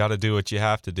guess you got to do what you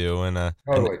have to do, and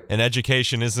totally. And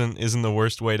education isn't the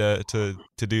worst way to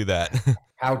do that.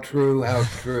 How true.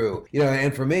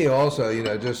 And for me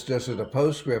also, just as a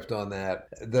postscript on that,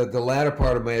 the latter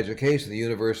part of my education,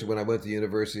 when I went to the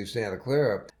University of Santa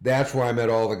Clara, that's where I met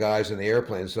all the guys in the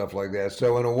airplane and stuff like that.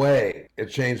 So in a way,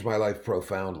 it changed my life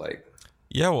profoundly.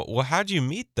 Yeah. Well, how'd you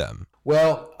meet them?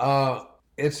 Well,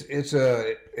 it's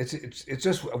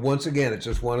just, once again, it's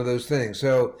just one of those things.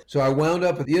 So I wound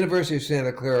up at the University of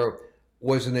Santa Clara.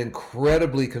 Was an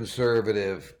incredibly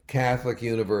conservative Catholic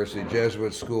university,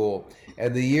 Jesuit school.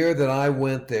 And the year that I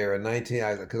went there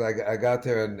because I got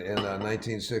there in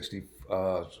 1960,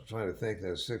 trying to think,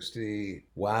 that 60,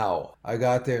 wow. I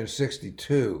got there in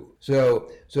 62.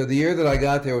 So the year that I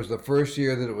got there was the first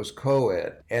year that it was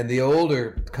co-ed. And the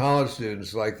older college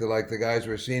students, like the guys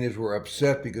who were seniors, were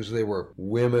upset because there were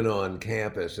women on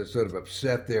campus. It sort of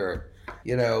upset their,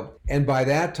 and by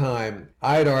that time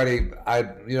I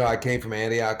came from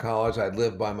Antioch College. I'd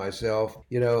lived by myself.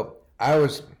 I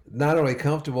was not only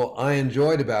comfortable, I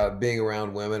enjoyed about being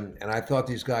around women, and I thought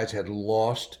these guys had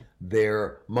lost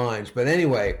their minds. But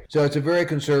anyway, so it's a very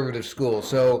conservative school.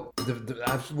 So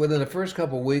within the first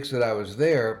couple of weeks that I was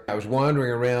there, I was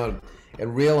wandering around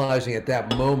and realizing at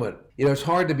that moment, it's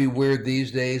hard to be weird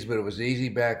these days, but it was easy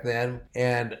back then.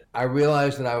 And I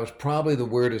realized that I was probably the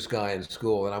weirdest guy in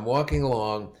school. And I'm walking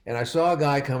along, and I saw a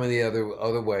guy coming the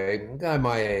other way, a guy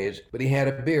my age, but he had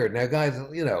a beard. Now, guys,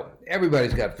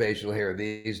 everybody's got facial hair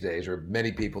these days, or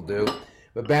many people do.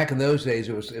 But back in those days,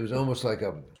 it was almost like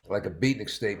a beatnik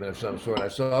statement of some sort. I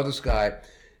saw this guy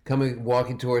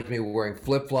walking towards me, wearing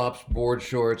flip-flops, board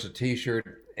shorts, a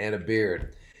T-shirt, and a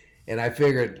beard. And I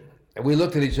figured, and we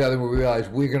looked at each other and we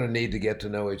realized we're going to need to get to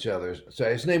know each other. So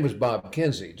his name was Bob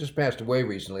Kinsey. Just passed away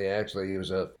recently, actually. He was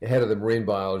the head of the marine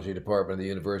biology department of the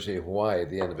University of Hawaii at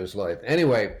the end of his life.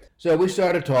 Anyway, so we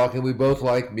started talking. We both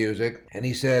liked music. And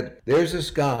he said, there's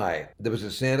this guy that was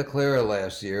at Santa Clara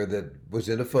last year that was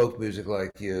into folk music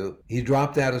like you. He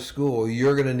dropped out of school.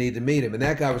 You're going to need to meet him. And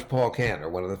that guy was Paul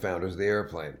Kantner, one of the founders of the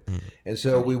airplane. And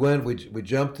so we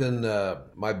jumped in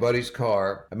my buddy's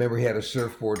car. I remember he had a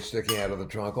surfboard sticking out of the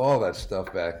trunk, all that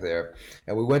stuff back there.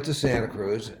 And we went to Santa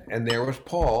Cruz, and there was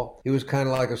Paul. He was kind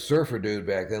of like a surfer dude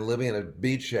back then, living in a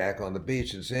beach shack on the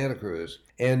beach in Santa Cruz.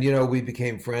 And, we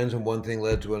became friends, and one thing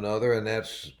led to another. And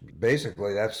that's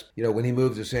when he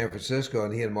moved to San Francisco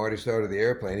and he and Marty started the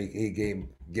airplane, he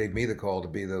gave me the call to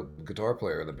be the guitar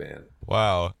player in the band.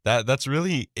 Wow. That's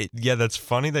really, that's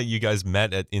funny that you guys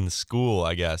met in school,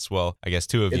 I guess. Well, I guess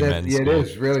two of you met in school. It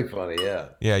is really funny, yeah.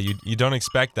 Yeah, you don't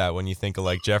expect that when you think of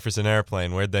like Jefferson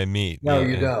Airplane. Where'd they meet? No,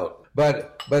 you don't.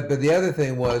 But the other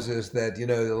thing is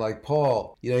that, like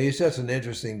Paul, he's such an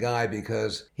interesting guy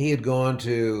because he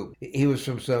was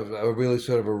from a really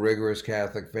sort of a rigorous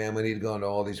Catholic family. He'd gone to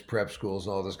all these prep schools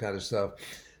and all this kind of stuff.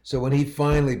 So when he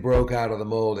finally broke out of the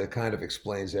mold, it kind of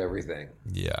explains everything.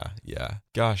 Yeah.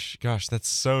 Gosh, that's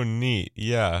so neat.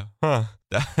 Yeah. Huh.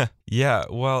 Yeah,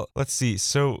 well, let's see.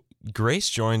 So Grace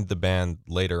joined the band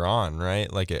later on, right?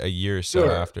 Like a year or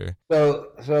so after.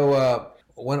 So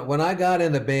when I got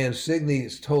in the band, Signe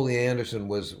Tolley Anderson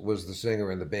was the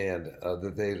singer in the band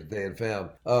that they had found.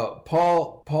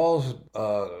 Paul's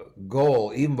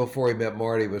goal, even before he met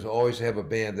Marty, was always to have a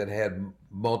band that had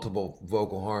multiple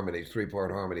vocal harmonies,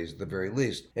 3-part harmonies at the very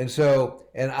least. And so,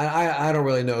 I don't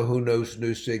really know who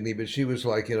knew Signe, but she was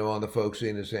like, on the folk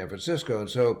scene in San Francisco. And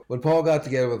so when Paul got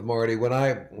together with Marty,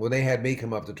 when they had me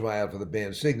come up to try out for the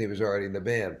band, Signe was already in the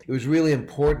band. It was really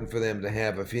important for them to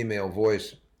have a female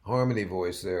voice, harmony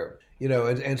voice there.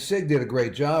 And Sig did a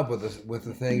great job with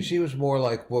the thing. She was more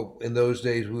like what in those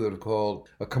days we would have called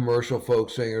a commercial folk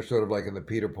singer, sort of like in the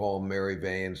Peter, Paul, Mary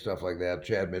Vain, stuff like that,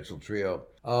 Chad Mitchell trio.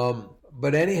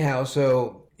 But anyhow,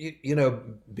 so,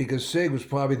 because Sig was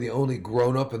probably the only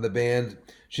grown-up in the band,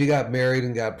 she got married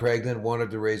and got pregnant,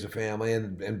 wanted to raise a family,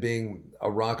 and being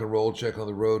a rock and roll chick on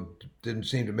the road didn't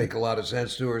seem to make a lot of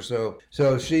sense to her. So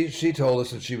she told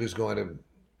us that she was going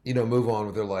to, move on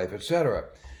with her life, etc.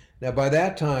 Now, by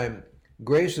that time,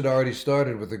 Grace had already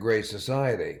started with the Grace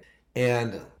Society.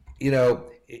 And,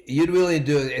 you'd really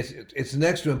do it. It's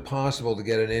next to impossible to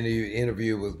get an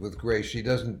interview with Grace. She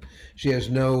has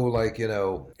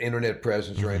no internet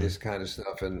presence or any of this kind of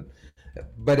stuff.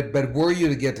 But were you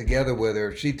to get together with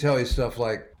her, she'd tell you stuff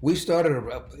like, we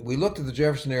looked at the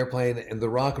Jefferson Airplane and the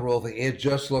rock and roll thing, it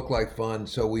just looked like fun,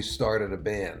 so we started a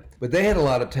band. But they had a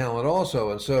lot of talent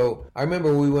also. And so I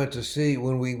remember when we went to see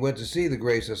the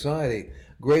Grace Society,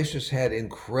 Grace just had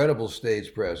incredible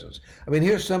stage presence. I mean,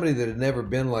 here's somebody that had never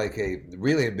been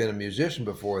really had been a musician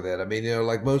before that. I mean,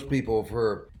 like most people of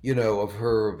her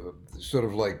sort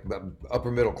of like upper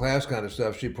middle class kind of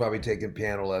stuff, she'd probably taken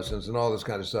piano lessons and all this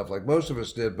kind of stuff like most of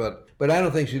us did. But I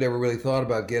don't think she'd ever really thought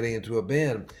about getting into a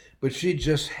band. But she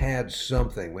just had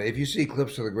something. If you see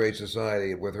clips of the Great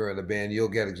Society with her in the band, you'll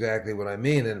get exactly what I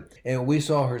mean. And we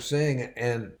saw her sing,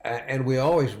 and we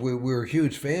were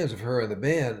huge fans of her in the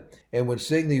band. And when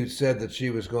Signe said that she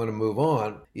was going to move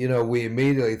on, we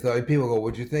immediately thought, people go,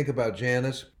 what'd you think about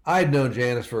Janice? I'd known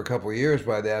Janice for a couple of years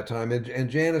by that time, and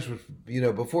Janice was,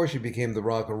 before she became the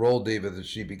rock and roll diva that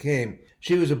she became,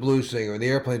 she was a blues singer, and the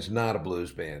Airplane's not a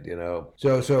blues band,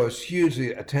 So as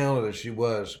hugely talented as she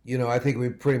was, I think we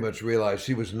pretty much realized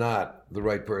she was not the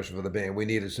right person for the band. We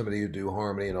needed somebody who'd do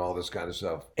harmony and all this kind of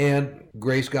stuff. And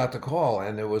Grace got the call,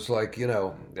 and it was like,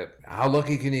 how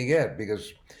lucky can you get?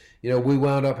 Because we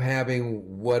wound up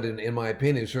having what, in my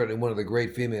opinion, is certainly one of the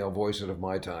great female voices of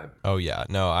my time. Oh yeah,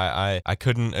 no, I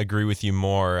couldn't agree with you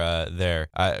more there.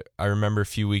 I remember a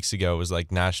few weeks ago it was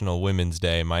like National Women's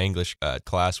Day. My English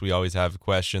class, we always have a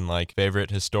question like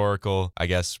favorite historical, I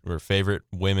guess, or favorite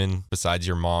women besides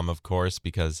your mom, of course,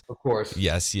 because of course,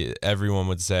 yes, everyone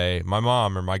would say my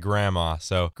mom or my grandma.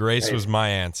 So Grace was my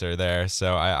answer there.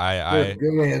 So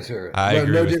good answer. I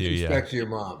agree no with you. Disrespect Yeah. to your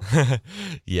mom.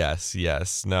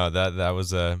 Yes. No, that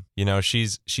was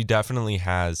she definitely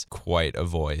has quite a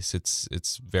voice.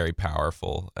 It's very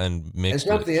powerful and mixed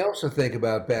And something with. else to think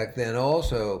about back then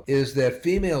also is that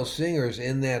female singers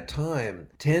in that time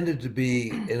tended to be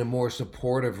in a more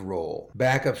supportive role.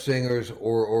 Backup singers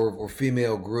or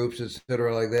female groups,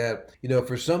 etc., like that.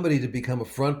 For somebody to become a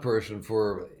front person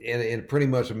in pretty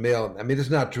much a male, I mean, it's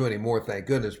not true anymore, thank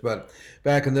goodness, but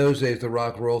back in those days, the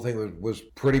rock and roll thing was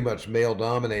pretty much male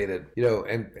dominated,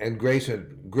 and Grace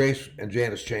and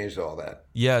Janice changed all that.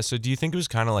 Yeah, so do you think it was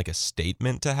kind of like a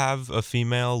statement to have a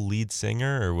female lead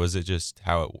singer, or was it just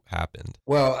how it happened?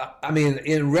 Well, I mean,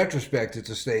 in retrospect, it's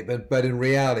a statement, but in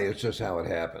reality, it's just how it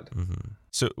happened. Mm-hmm.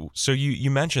 So you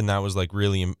mentioned that was like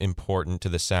really important to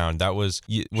the sound. That was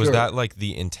Sure. that like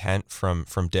the intent from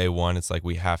day one? It's like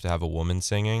we have to have a woman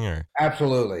singing, or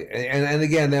Absolutely, and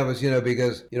again, that was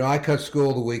because I cut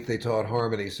school the week they taught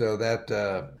harmony, so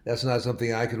that's not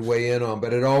something I could weigh in on.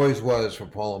 But it always was for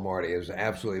Paul and Marty. It was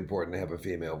absolutely important to have a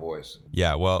female voice.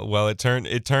 yeah. Well, it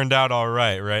turned out all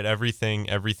right, right?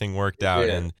 Everything worked out,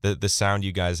 Yeah. and the sound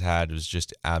you guys had was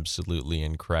just absolutely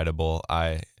incredible.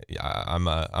 I'm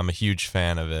a huge fan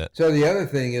of it. So the other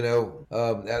thing,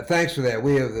 thanks for that.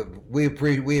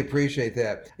 We appreciate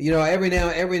that. Every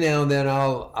now and then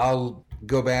I'll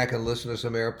go back and listen to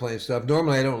some Airplane stuff.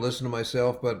 Normally I don't listen to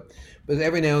myself, but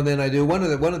every now and then I do. One of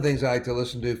the things I like to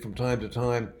listen to from time to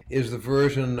time is the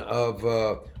version of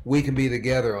 "We Can Be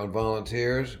Together" on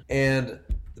Volunteers, and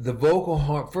the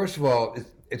vocal. First of all,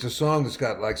 it's a song that's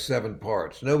got like 7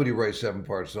 parts. Nobody writes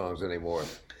 7-part songs anymore,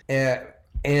 and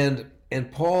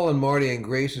Paul and Marty and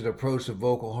Grace's approach to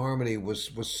vocal harmony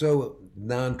was so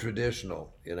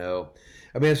non-traditional,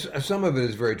 I mean, some of it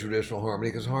is very traditional harmony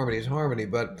because harmony is harmony,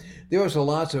 but there was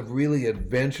lots of really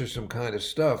adventuresome kind of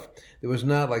stuff. It was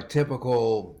not like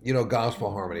typical,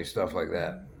 gospel harmony stuff like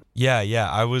that. Yeah.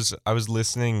 I was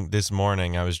listening this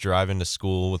morning. I was driving to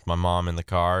school with my mom in the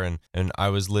car, and I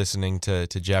was listening to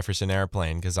Jefferson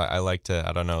Airplane because I like to,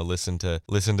 I don't know, listen to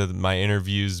my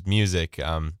interviews music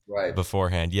Right.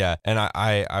 beforehand. Yeah, and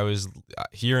I was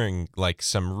hearing like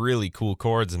some really cool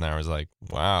chords, and I was like,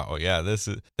 wow, yeah,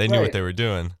 they knew what Right. they were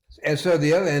doing. And so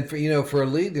the other end, for a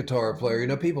lead guitar player,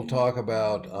 people talk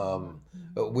about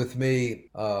with me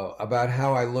about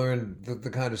how I learned the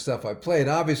kind of stuff I played.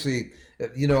 Obviously,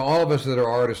 all of us that are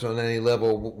artists on any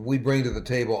level, we bring to the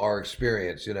table our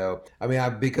experience. I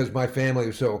mean, because my family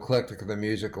was so eclectic in their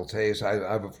musical taste,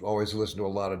 I've always listened to a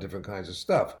lot of different kinds of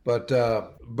stuff. But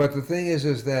the thing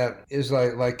is that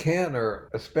like Kantner,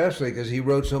 especially because he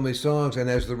wrote so many songs, and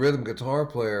as the rhythm guitar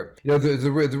player,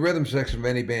 the rhythm section of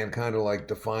any band kind of like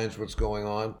defines what's going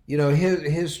on.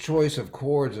 His choice of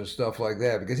chords and stuff like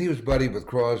that, because he was buddied with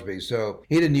Crosby, so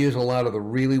he didn't use a lot of the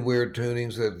really weird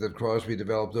tunings that Crosby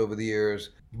developed over the years.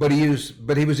 But he was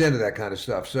into that kind of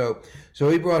stuff. So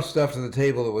he brought stuff to the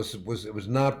table that it was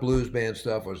not blues band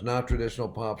stuff. It was not traditional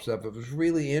pop stuff. It was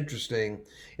really interesting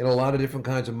in a lot of different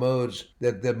kinds of modes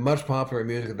that much popular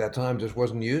music at that time just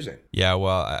wasn't using. Yeah,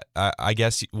 well, I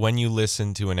guess when you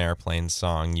listen to an Airplane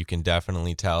song, you can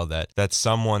definitely tell that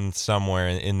someone somewhere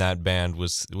in that band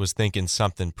was thinking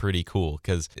something pretty cool,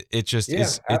 because it just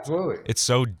is. Absolutely. It's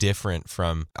so different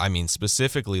from, I mean,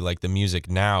 specifically like the music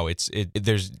now.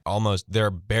 There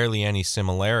are barely any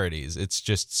similarities. It's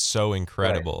just so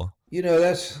incredible. Right. We've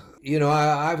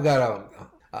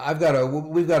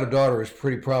got a daughter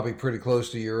who's probably pretty close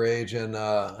to your age. And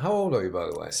how old are you, by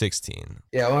the way? 16.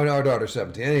 Yeah, our daughter's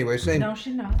 17. Anyway, same. No,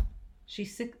 she's not.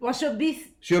 She's 6. Well, she'll be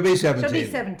 17. She'll be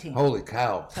 17. Holy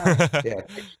cow! Sorry. Yeah.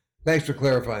 Thanks for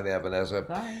clarifying that, Vanessa.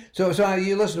 Sorry. So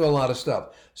you listen to a lot of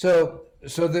stuff. So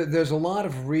there's a lot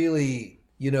of really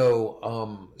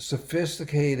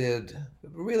sophisticated,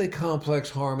 really complex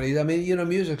harmonies. I mean,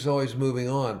 music's always moving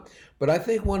on, but I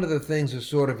think one of the things that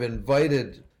sort of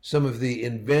invited some of the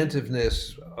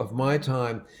inventiveness of my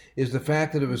time is the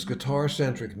fact that it was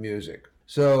guitar-centric music.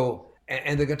 So,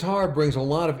 and the guitar brings a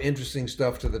lot of interesting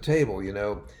stuff to the table,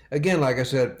 Again, like I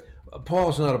said,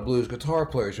 Paul's not a blues guitar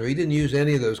player, so he didn't use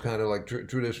any of those kind of like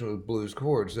traditional blues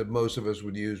chords that most of us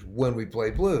would use when we play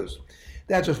blues.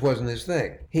 That just wasn't his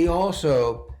thing. He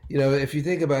also, if you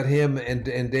think about him and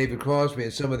David Crosby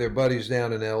and some of their buddies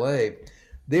down in L.A.,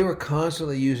 they were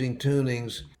constantly using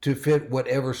tunings to fit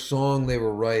whatever song they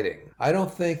were writing. I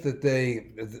don't think that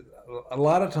a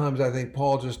lot of times I think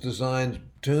Paul just designed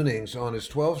tunings on his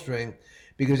 12 string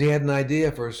because he had an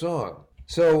idea for a song.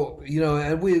 So,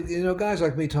 and guys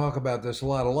like me talk about this a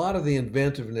lot. A lot of the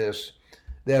inventiveness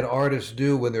that artists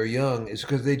do when they're young is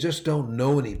because they just don't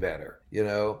know any better.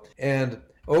 And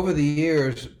over the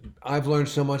years, I've learned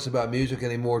so much about music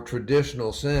in a more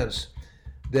traditional sense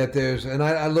that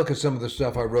I look at some of the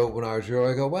stuff I wrote when I was young.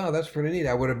 I go, wow, that's pretty neat.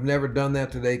 I would have never done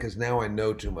that today because now I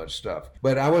know too much stuff.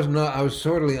 But I was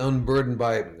totally unburdened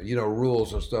by,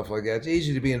 rules and stuff like that. It's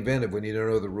easy to be inventive when you don't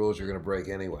know the rules you're going to break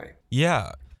anyway.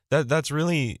 Yeah. That's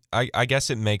really, I guess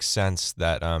it makes sense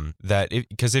that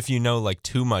because if you know like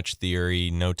too much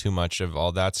theory, know too much of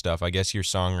all that stuff, I guess your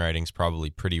songwriting's probably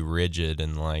pretty rigid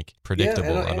and like predictable.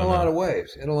 Yeah, in a lot of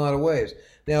ways.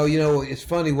 Now, it's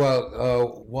funny.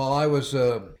 While I was,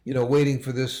 waiting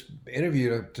for this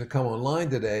interview to come online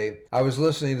today, I was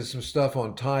listening to some stuff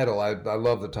on Tidal. I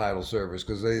love the Tidal service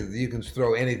because you can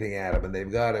throw anything at them and they've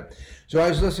got it. So I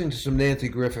was listening to some Nancy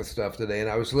Griffith stuff today, and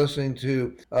I was listening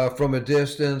to From a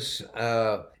Distance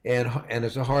and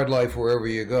It's a Hard Life Wherever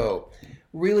You Go.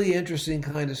 Really interesting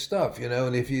kind of stuff,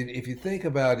 And if you think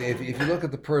about it, if you look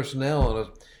at the personnel on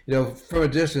it, From a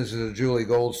Distance is a Julie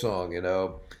Gold song,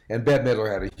 And Bette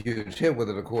Midler had a huge hit with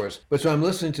it, of course. But so I'm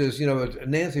listening to this,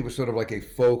 Nancy was sort of like a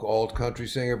folk alt country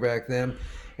singer back then.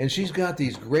 And she's got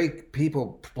these great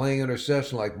people playing in her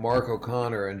session like Mark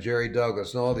O'Connor and Jerry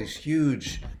Douglas and all these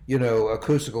huge,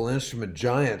 acoustical instrument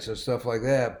giants and stuff like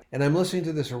that. And I'm listening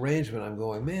to this arrangement. I'm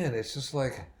going, man, it's just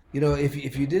like,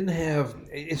 if you didn't have,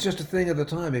 it's just a thing of the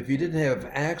time. If you didn't have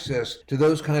access to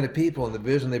those kind of people and the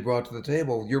vision they brought to the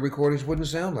table, your recordings wouldn't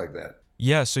sound like that.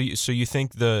 Yeah, so you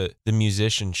think the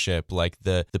musicianship, like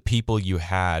the people you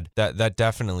had, that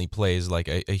definitely plays like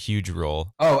a huge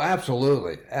role. Oh,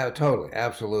 absolutely, totally,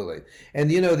 absolutely. And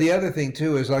the other thing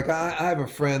too is like I have a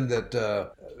friend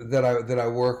that I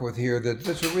work with here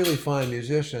that's a really fine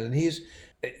musician, and he's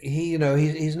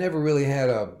never really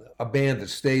had a band that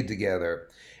stayed together.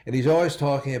 And he's always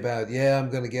talking about, I'm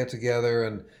going to get together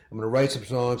and I'm going to write some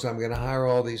songs. I'm going to hire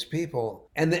all these people.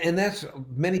 And that's,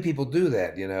 many people do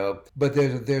that, But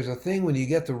there's a thing when you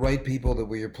get the right people that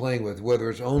you're playing with, whether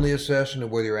it's only a session or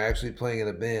whether you're actually playing in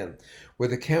a band, where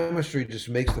the chemistry just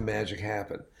makes the magic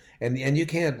happen. And you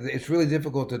can't, it's really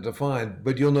difficult to define,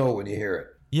 but you'll know it when you hear it.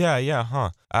 Yeah, huh.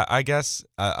 I guess,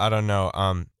 I don't know.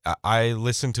 I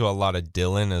listen to a lot of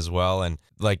Dylan as well, and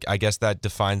like I guess that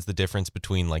defines the difference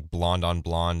between like Blonde on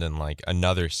Blonde and like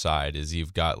Another Side is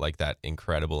you've got like that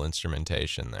incredible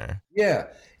instrumentation there. Yeah,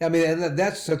 I mean, and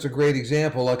that's such a great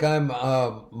example. Like I'm,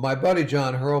 my buddy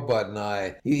John Hurlbutt and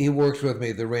I, he works with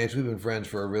me at the ranch. We've been friends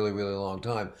for a really, really long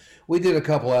time. We did a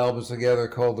couple albums together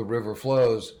called The River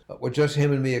Flows, with just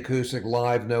him and me acoustic,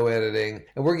 live, no editing.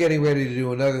 And we're getting ready to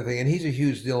do another thing. And he's a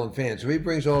huge Dylan fan, so he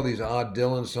brings all these odd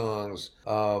Dylan songs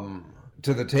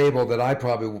to the table that I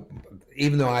probably,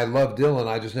 even though I love Dylan,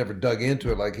 I just never dug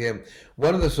into it like him.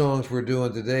 One of the songs we're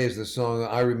doing today is the song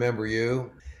I Remember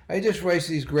You. He just writes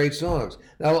these great songs.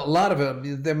 Now, a lot of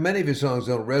them, many of his songs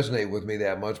don't resonate with me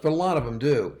that much, but a lot of them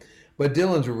do. But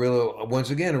Dylan's once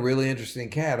again, a really interesting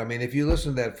cat. I mean, if you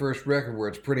listen to that first record where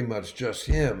it's pretty much just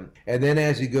him, and then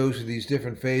as he goes through these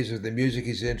different phases, the music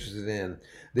he's interested in,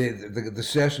 the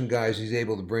session guys he's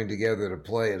able to bring together to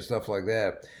play and stuff like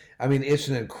that, I mean, it's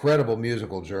an incredible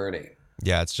musical journey.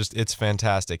 Yeah, it's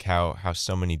fantastic how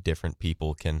so many different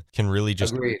people can really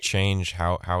just Agreed. change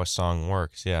how a song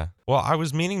works. Yeah. Well, I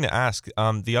was meaning to ask,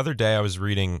 the other day I was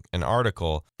reading an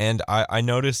article and I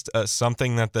noticed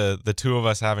something that the two of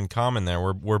us have in common there.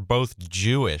 We're both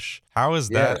Jewish. How is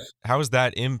that? Yes. How is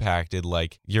that impacted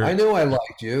like your I knew I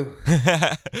liked you.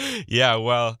 Yeah,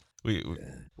 well,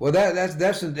 Well,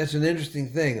 that's an interesting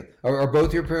thing. Are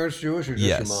both your parents Jewish or just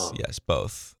your mom? Yes,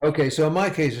 both. Okay, so in my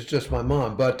case, it's just my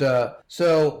mom. But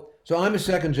so I'm a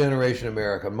second generation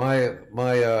American. My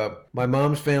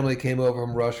mom's family came over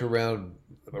from Russia around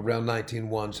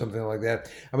 1901, something like that.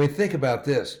 I mean, think about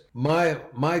this. My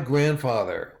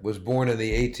grandfather was born in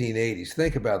the 1880s.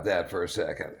 Think about that for a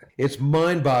second. It's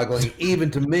mind-boggling even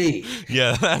to me.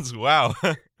 Yeah, that's wow.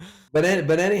 But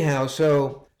anyhow,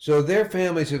 so their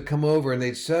families had come over and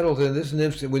they'd settled in. This is an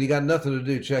interesting, when you got nothing to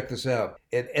do, check this out.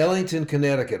 At Ellington,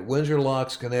 Connecticut, Windsor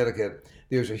Locks, Connecticut,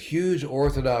 there's a huge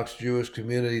Orthodox Jewish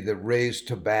community that raised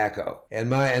tobacco. And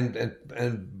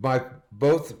my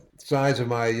both sides of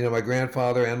my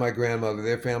grandfather and my grandmother,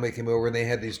 their family came over and they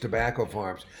had these tobacco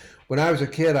farms. When I was a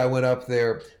kid, I went up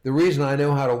there. The reason I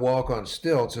know how to walk on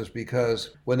stilts is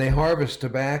because when they harvest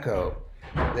tobacco,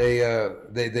 they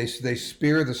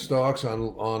spear the stalks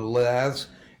on laths,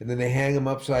 and then they hang them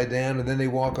upside down, and then they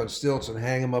walk on stilts and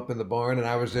hang them up in the barn. And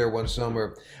I was there one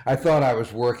summer. I thought I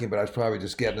was working, but I was probably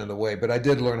just getting in the way. But I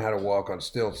did learn how to walk on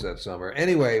stilts that summer.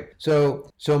 Anyway, so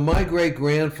my great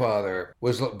grandfather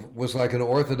was like an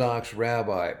Orthodox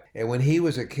rabbi, and when he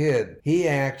was a kid, he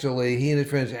and his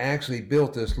friends actually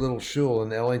built this little shul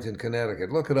in Ellington,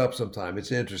 Connecticut. Look it up sometime.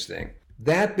 It's interesting.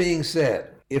 That being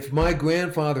said, if my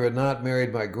grandfather had not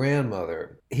married my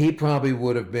grandmother, he probably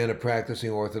would have been a practicing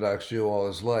Orthodox Jew all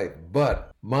his life.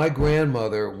 But my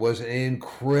grandmother was an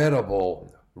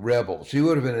incredible rebel. She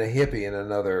would have been a hippie in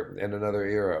another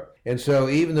era. And so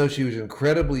even though she was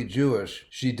incredibly Jewish,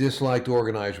 she disliked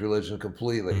organized religion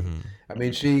completely. Mm-hmm. I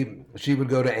mean, she would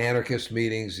go to anarchist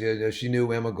meetings. She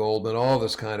knew Emma Goldman, all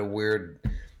this kind of weird,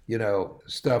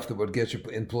 stuff that would get you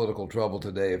in political trouble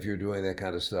today if you're doing that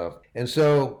kind of stuff. And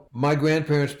so my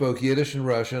grandparents spoke Yiddish and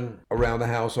Russian around the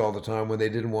house all the time when they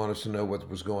didn't want us to know what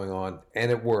was going on. And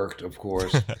it worked, of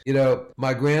course.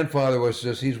 My grandfather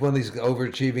he's one of these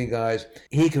overachieving guys.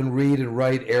 He can read and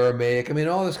write Aramaic. I mean,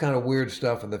 all this kind of weird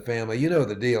stuff in the family. You know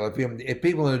the deal. If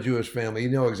people in a Jewish family, you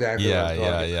know exactly what I'm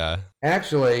talking about.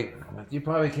 Actually, you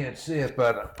probably can't see it,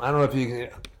 but I don't know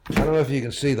if you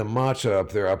can see the matcha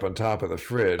up there up on top of the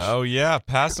fridge. Oh yeah,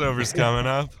 Passover's coming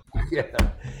up. Yeah.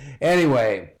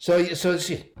 Anyway, so that's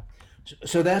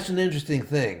an interesting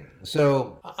thing.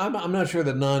 So I'm not sure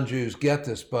that non-Jews get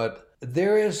this, but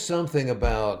there is something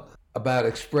about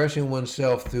expressing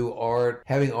oneself through art,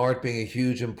 having art being a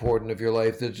huge important of your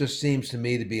life that just seems to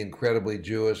me to be incredibly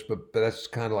Jewish, but that's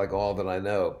kind of like all that I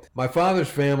know. My father's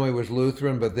family was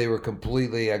Lutheran, but they were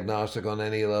completely agnostic on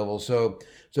any level. So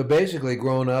basically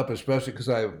growing up, especially because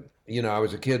I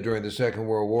was a kid during the Second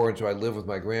World War, and so I lived with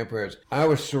my grandparents, I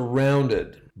was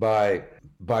surrounded by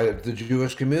the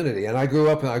Jewish community. And I grew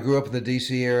up in the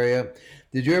D.C. area.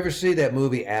 Did you ever see that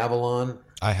movie Avalon?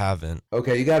 I haven't.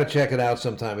 Okay, you got to check it out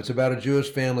sometime. It's about a Jewish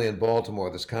family in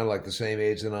Baltimore that's kind of like the same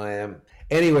age that I am.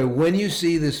 Anyway, when you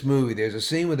see this movie, there's a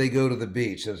scene where they go to the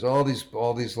beach. There's all these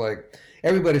like,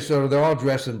 everybody they're all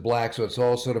dressed in black, so it's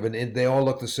all sort of they all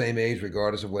look the same age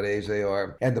regardless of what age they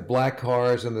are. And the black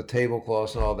cars and the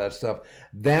tablecloths and all that stuff.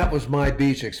 That was my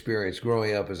beach experience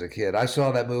growing up as a kid. I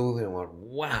saw that movie and went,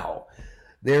 wow,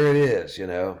 there it is,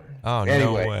 Oh,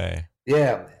 anyway, no way.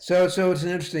 Yeah, so it's an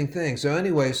interesting thing. So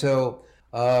anyway,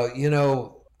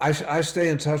 I stay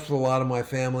in touch with a lot of my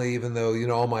family, even though,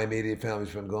 all my immediate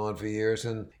family's been gone for years.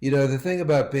 And, the thing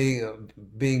about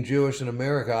being Jewish in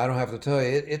America, I don't have to tell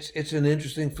you, it's an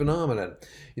interesting phenomenon.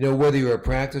 Whether you're a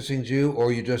practicing Jew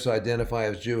or you just identify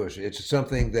as Jewish, it's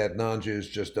something that non-Jews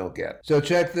just don't get. So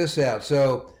check this out.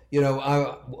 So,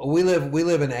 we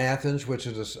live in Athens, which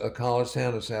is a college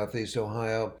town in Southeast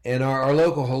Ohio. And our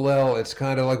local Hillel, it's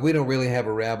kind of like, we don't really have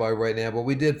a rabbi right now, but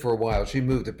we did for a while. She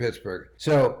moved to Pittsburgh.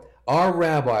 So our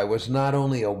rabbi was not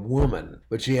only a woman,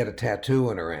 but she had a tattoo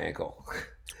on her ankle.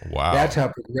 Wow. That's how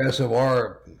progressive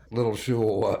our little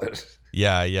shul was.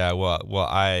 Yeah. Well,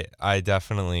 I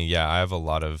definitely, I have a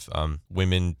lot of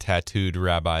women tattooed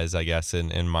rabbis, I guess,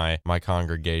 in my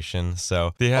congregation.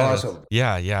 So awesome.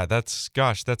 Yeah.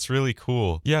 That's really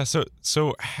cool. Yeah.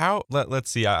 So how?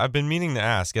 Let's see. I've been meaning to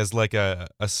ask, as like a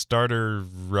starter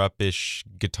ruppish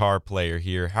guitar player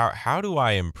here. How do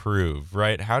I improve?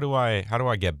 Right? How do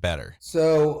I get better?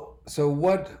 So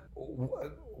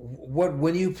what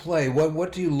when you play,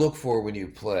 what do you look for when you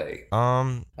play?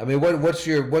 I mean, what's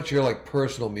your like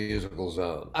personal musical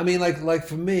zone? I mean, like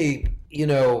for me,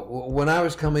 when I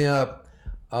was coming up,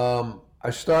 I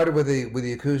started with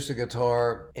the acoustic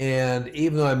guitar, and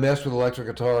even though I messed with electric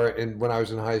guitar when I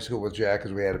was in high school with Jack,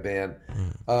 because we had a band,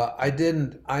 we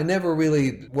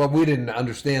didn't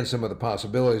understand some of the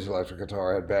possibilities electric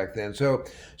guitar had back then. So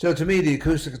to me, the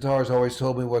acoustic guitars always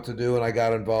told me what to do, and I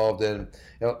got involved in,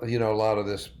 a lot of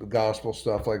this gospel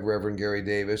stuff like Reverend Gary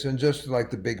Davis, and just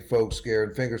like the big folk scare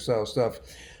and fingerstyle stuff.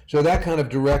 So that kind of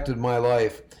directed my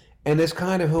life, and it's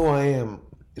kind of who I am,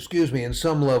 in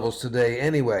some levels today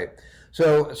anyway.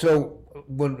 So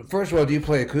first of all, do you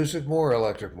play acoustic more or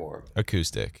electric more?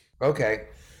 Acoustic. Okay.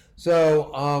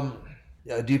 So,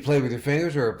 do you play with your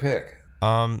fingers or a pick?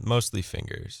 Mostly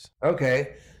fingers.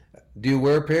 Okay. Do you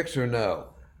wear picks or no?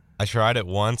 I tried it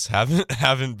once,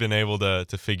 haven't been able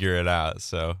to figure it out.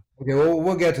 So. Okay, well,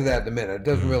 we'll get to that in a minute. It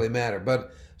doesn't really matter.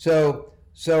 But so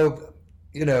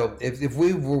if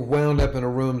we were wound up in a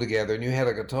room together and you had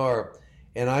a guitar,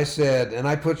 and I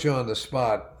put you on the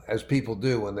spot, as people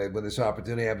do when this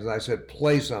opportunity happens, and I said,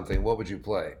 play something, what would you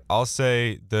play? I'll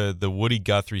say the Woody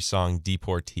Guthrie song,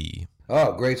 Deportee.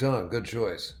 Oh, great song. Good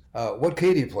choice. What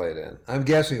key do you play it in? I'm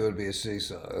guessing it would be a C.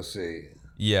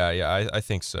 Yeah, I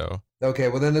think so. Okay,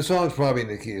 well then the song's probably in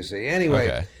the key of C.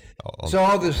 Anyway, I'll- So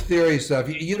all this theory stuff,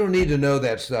 you don't need to know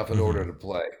that stuff in order to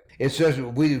play. It's just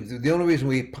the only reason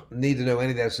we need to know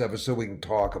any of that stuff is so we can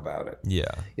talk about it. yeah.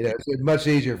 It's much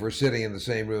easier if we're sitting in the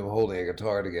same room holding a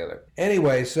guitar together.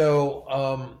 Anyway, so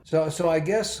I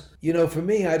guess for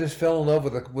me, I just fell in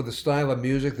love with a style of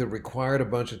music that required a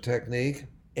bunch of technique.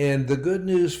 And the good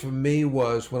news for me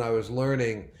was when I was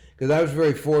learning, because I was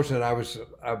very fortunate.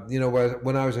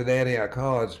 When I was at Antioch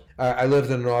College, I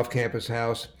lived in an off-campus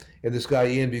house. And this guy,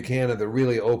 Ian Buchanan, that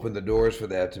really opened the doors for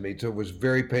that to me. So was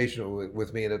very patient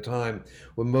with me at a time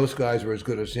when most guys were as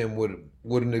good as him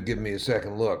wouldn't have given me a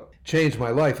second look. Changed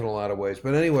my life in a lot of ways.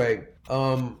 But anyway,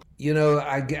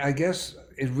 I guess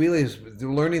it really is,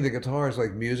 learning the guitar is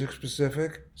like music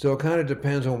specific. So it kind of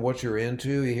depends on what you're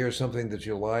into. You hear something that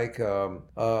you like. And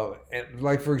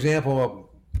like, for example,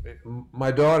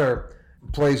 my daughter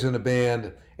plays in a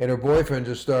band, and her boyfriend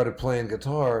just started playing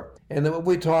guitar. And then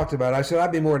we talked about it. I said,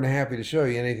 I'd be more than happy to show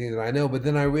you anything that I know. But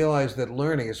then I realized that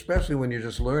learning, especially when you're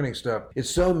just learning stuff, it's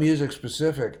so music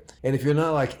specific. And if you're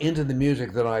not like into the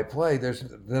music that I play,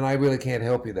 then I really can't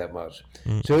help you that much.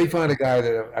 So he found a guy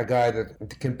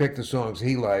that can pick the songs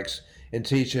he likes and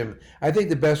teach him. I think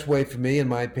the best way for me, in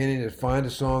my opinion, is find a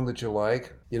song that you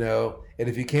like, and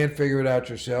if you can't figure it out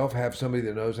yourself, have somebody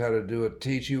that knows how to do it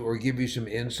teach you or give you some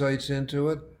insights into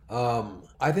it.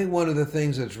 I think one of the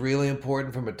things that's really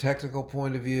important from a technical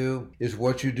point of view is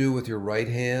what you do with your right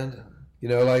hand.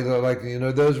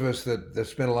 Those of us that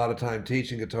spend a lot of time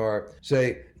teaching guitar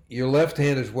say your left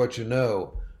hand is what you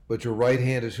know, but your right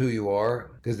hand is who you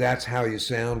are, because that's how you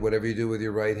sound, whatever you do with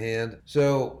your right hand.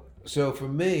 So for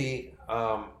me,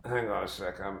 hang on a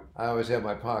sec. I always have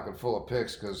my pocket full of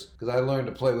picks because I learned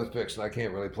to play with picks and I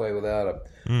can't really play without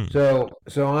them. So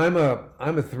I'm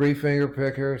a three finger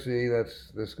picker. See,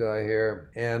 that's this guy here,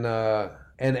 and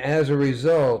as a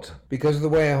result, because of the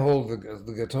way I hold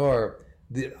the guitar,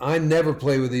 I never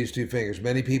play with these two fingers.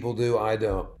 Many people do. I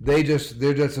don't. They're just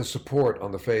a support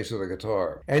on the face of the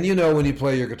guitar. And when you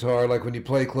play your guitar, like when you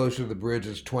play closer to the bridge,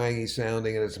 it's twangy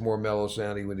sounding and it's more mellow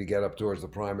sounding when you get up towards the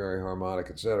primary harmonic,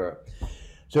 etc.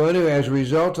 So anyway, as a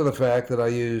result of the fact that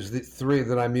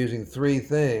I'm using three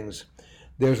things,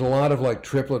 there's a lot of like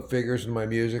triplet figures in my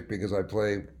music because I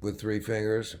play with three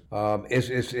fingers.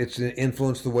 It's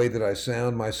influenced the way that I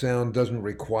sound. My sound doesn't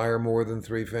require more than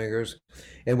three fingers.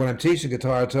 And when I'm teaching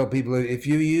guitar, I tell people if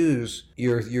you use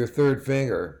your third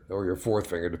finger or your fourth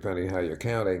finger, depending on how you're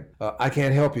counting, I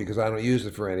can't help you because I don't use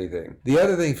it for anything. The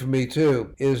other thing for me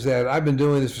too is that I've been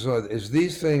doing this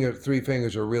these three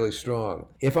fingers are really strong.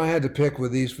 If I had to pick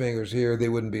with these fingers here, they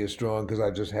wouldn't be as strong because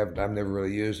I've never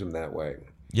really used them that way.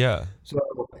 Yeah. So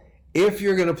if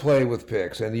you're going to play with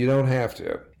picks, and you don't have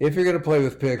to, if you're going to play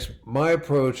with picks, my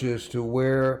approach is to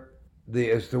wear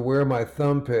my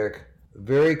thumb pick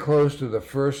very close to the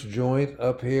first joint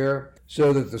up here,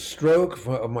 so that the stroke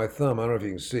of my thumb, I don't know if you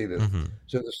can see this,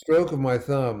 so the stroke of my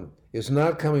thumb is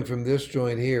not coming from this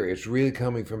joint here, it's really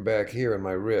coming from back here in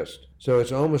my wrist. So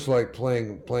it's almost like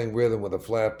playing rhythm with a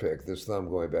flat pick, this thumb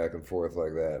going back and forth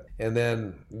like that. And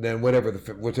then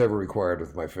whatever required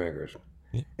with my fingers.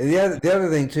 And the other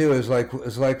thing too is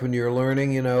like when you're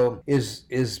learning,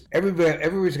 is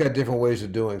everybody's got different ways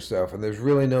of doing stuff, and there's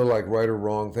really no like right or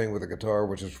wrong thing with the guitar,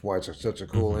 which is why it's such a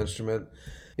cool instrument.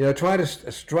 Try to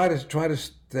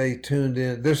stay tuned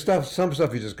in. There's some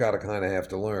stuff you just got to kind of have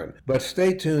to learn, but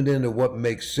stay tuned into what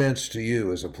makes sense to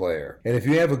you as a player. And if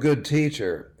you have a good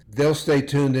teacher, they'll stay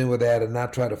tuned in with that and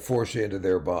not try to force you into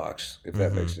their box, if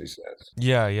that makes any sense.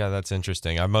 Yeah, that's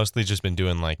interesting. I've mostly just been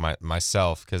doing like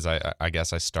myself because I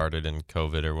guess I started in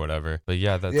COVID or whatever. But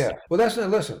yeah, that's... Yeah, well, that's not,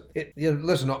 listen,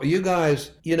 you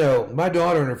guys, my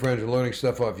daughter and her friends are learning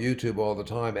stuff off YouTube all the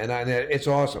time, and it's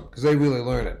awesome because they really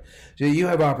learn it. So you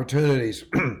have opportunities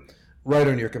right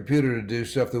on your computer to do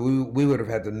stuff that we would have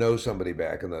had to know somebody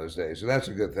back in those days. So that's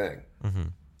a good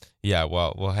thing. Yeah,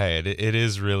 well, hey, it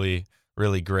is really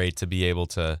great to be able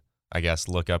to, I guess,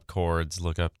 look up chords,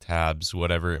 look up tabs,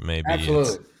 whatever it may be.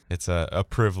 Absolutely. It's a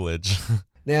privilege.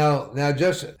 Now,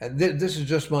 this is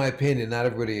just my opinion. Not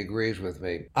everybody agrees with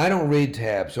me. I don't read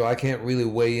tabs, so I can't really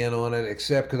weigh in on it,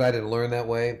 except because I didn't learn that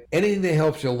way. Anything that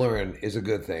helps you learn is a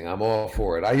good thing. I'm all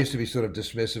for it. I used to be sort of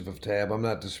dismissive of tab. I'm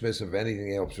not dismissive of anything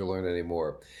that helps you learn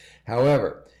anymore.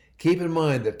 However, keep in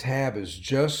mind that tab is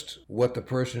just what the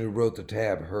person who wrote the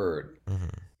tab heard.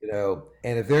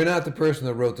 And if they're not the person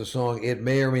that wrote the song, it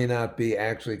may or may not be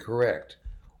actually correct,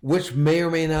 which may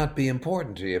or may not be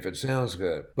important to you if it sounds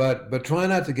good. But try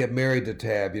not to get married to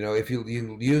tab. If you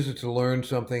use it to learn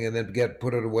something and then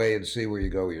put it away and see where you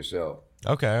go yourself.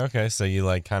 Okay. So you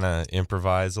like kind of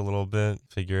improvise a little bit,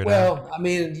 figure it out. Well, I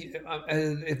mean,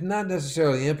 it's not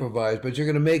necessarily improvised, but you're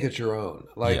going to make it your own.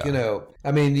 Like, Yeah.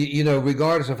 I mean,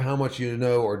 regardless of how much you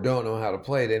know or don't know how to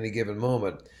play at any given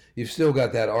moment, you've still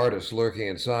got that artist lurking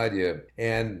inside you.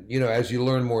 And, as you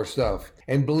learn more stuff.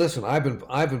 And but listen, I've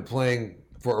been playing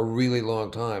for a really long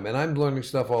time, and I'm learning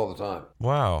stuff all the time.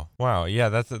 Wow. Yeah,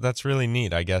 that's really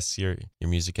neat. I guess your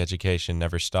music education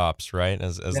never stops, right?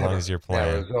 As long as Never, you're never.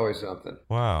 playing. There's always something.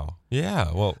 Wow.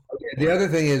 Yeah. Well, The other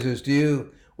thing is do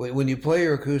you when you play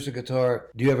your acoustic guitar,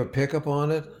 do you have a pickup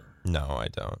on it? no, I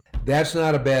don't. That's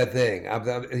not a bad thing.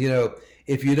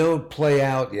 If you don't play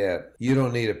out yet, you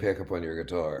don't need a pickup on your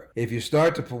guitar. If you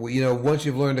start to, once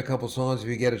you've learned a couple songs, if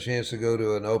you get a chance to go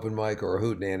to an open mic or a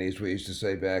hootenanny, as we used to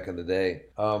say back in the day,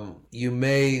 you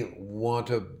may want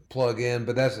to plug in,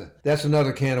 but that's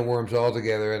another can of worms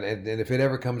altogether. And if it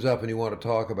ever comes up and you want to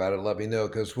talk about it, let me know.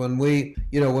 Because when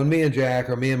when me and Jack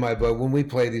or me and my bud, when we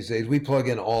play these days, we plug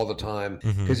in all the time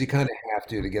Hmm. because you kind of have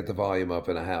to get the volume up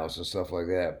in a house and stuff like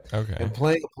that. Okay. And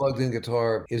playing a plugged-in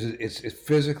guitar it's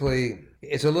physically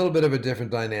it's a little bit of a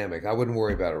different dynamic. I wouldn't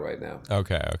worry about it right now.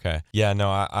 Okay. Yeah, no,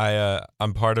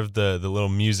 I'm part of the little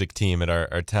music team at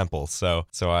our temple, so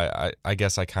I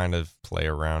guess I kind of play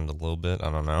around a little bit.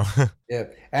 I don't know. Yeah,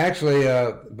 actually,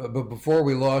 but before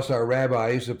we lost our rabbi, I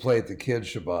used to play at the kids'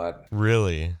 Shabbat.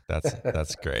 Really?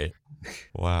 That's great.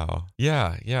 Wow.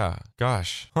 Yeah.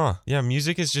 Gosh. Huh. Yeah,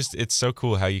 music is just it's so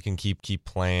cool how you can keep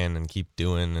playing and keep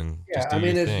doing and Yeah, just do I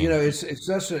your mean, thing.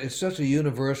 it's such a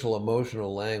universal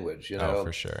emotional language, Oh,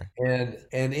 for sure. and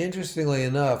interestingly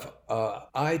enough,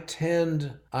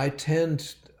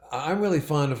 I'm really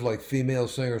fond of like female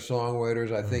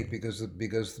singer-songwriters. I think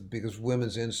Mm. because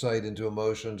women's insight into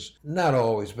emotions, not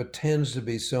always, but tends to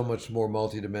be so much more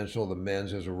multidimensional than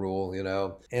men's as a rule,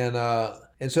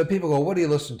 and so people go, "What do you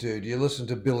listen to? Do you listen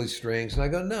to Billy Strings?" And I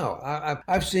go, "No,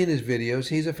 I've seen his videos.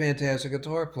 He's a fantastic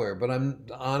guitar player, but I'm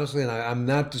honestly, and I'm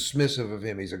not dismissive of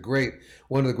him. He's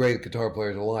one of the great guitar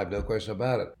players alive, no question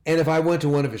about it. And if I went to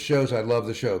one of his shows, I'd love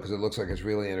the show because it looks like it's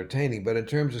really entertaining. But in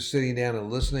terms of sitting down and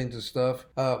listening to stuff,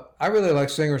 I really like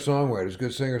singer-songwriters,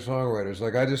 good singer-songwriters.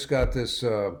 Like I just got this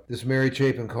Mary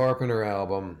Chapin Carpenter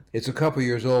album. It's a couple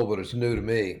years old, but it's new to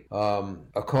me.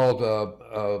 Called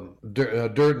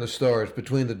Dirt and the Stars,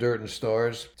 Between the Dirt and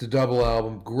Stars. It's a double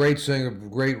album. Great singer,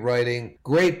 great writing,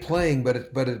 great playing.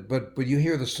 But you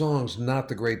hear the songs, not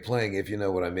the great playing, if you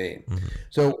know what I mean. Hmm.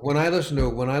 So when I listen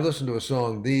to a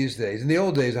song these days, in the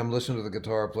old days, I'm listening to the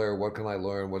guitar player. What can I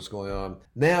learn? What's going on?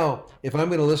 Now, if I'm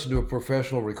going to listen to a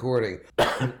professional recording,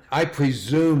 I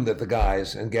presume that the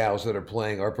guys and gals that are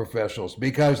playing are professionals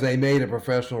because they made a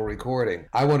professional recording.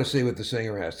 I want to see what the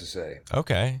singer has to say.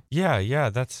 Okay. Yeah,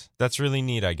 that's really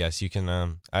neat, I guess. You can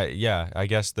I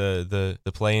guess the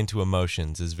play into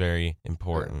emotions is very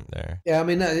important there. Yeah, I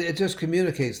mean, it just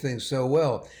communicates things so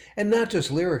well, and not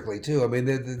just lyrically too. I mean,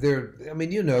 I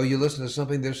mean, you listen to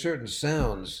something. There's certain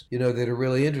sounds, that are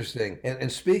really interesting.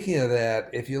 And speaking of that,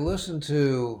 if you listen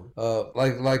to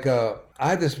I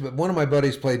had this one of my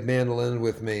buddies played mandolin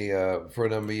with me for a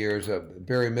number of years,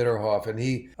 Barry Mitterhoff, and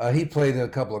he played in a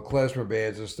couple of klezmer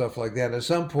bands and stuff like that. And at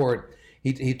some point,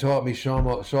 he taught me Shalom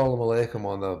Aleichem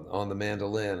on the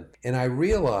mandolin, and I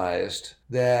realized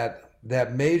that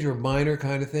major minor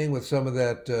kind of thing with some of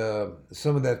that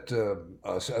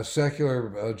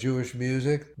secular Jewish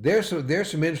music. There's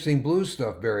some interesting blues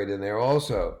stuff buried in there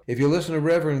also. If you listen to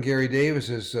Reverend Gary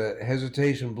Davis's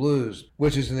Hesitation Blues,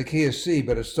 which is in the key of C,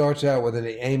 but it starts out with an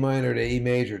A minor to E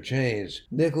major change.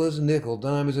 Nickel is a nickel,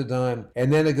 dime is a dime,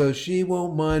 and then it goes She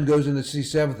Won't Mind, goes into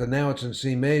C7th, and now it's in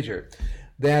C major.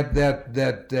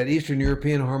 That Eastern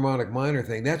European harmonic minor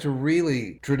thing, that's a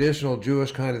really traditional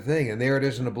Jewish kind of thing, and there it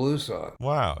is in a blues song.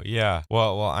 Wow, yeah.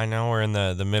 Well, I know we're in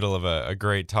the middle of a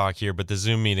great talk here, but the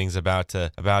Zoom meeting's about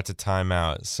to time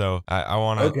out. So I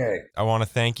want to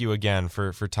thank you again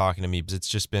for talking to me. It's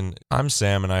just been I'm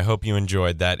Sam, and I hope you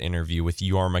enjoyed that interview with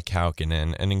Jorma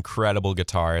Kaukonen, an incredible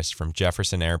guitarist from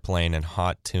Jefferson Airplane and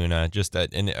Hot Tuna, just a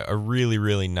really,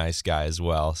 really nice guy as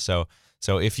well.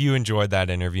 So if you enjoyed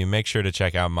that interview, make sure to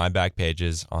check out my back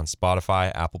pages on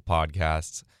Spotify, Apple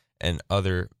Podcasts, and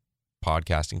other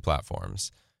podcasting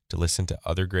platforms to listen to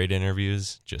other great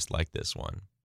interviews just like this one.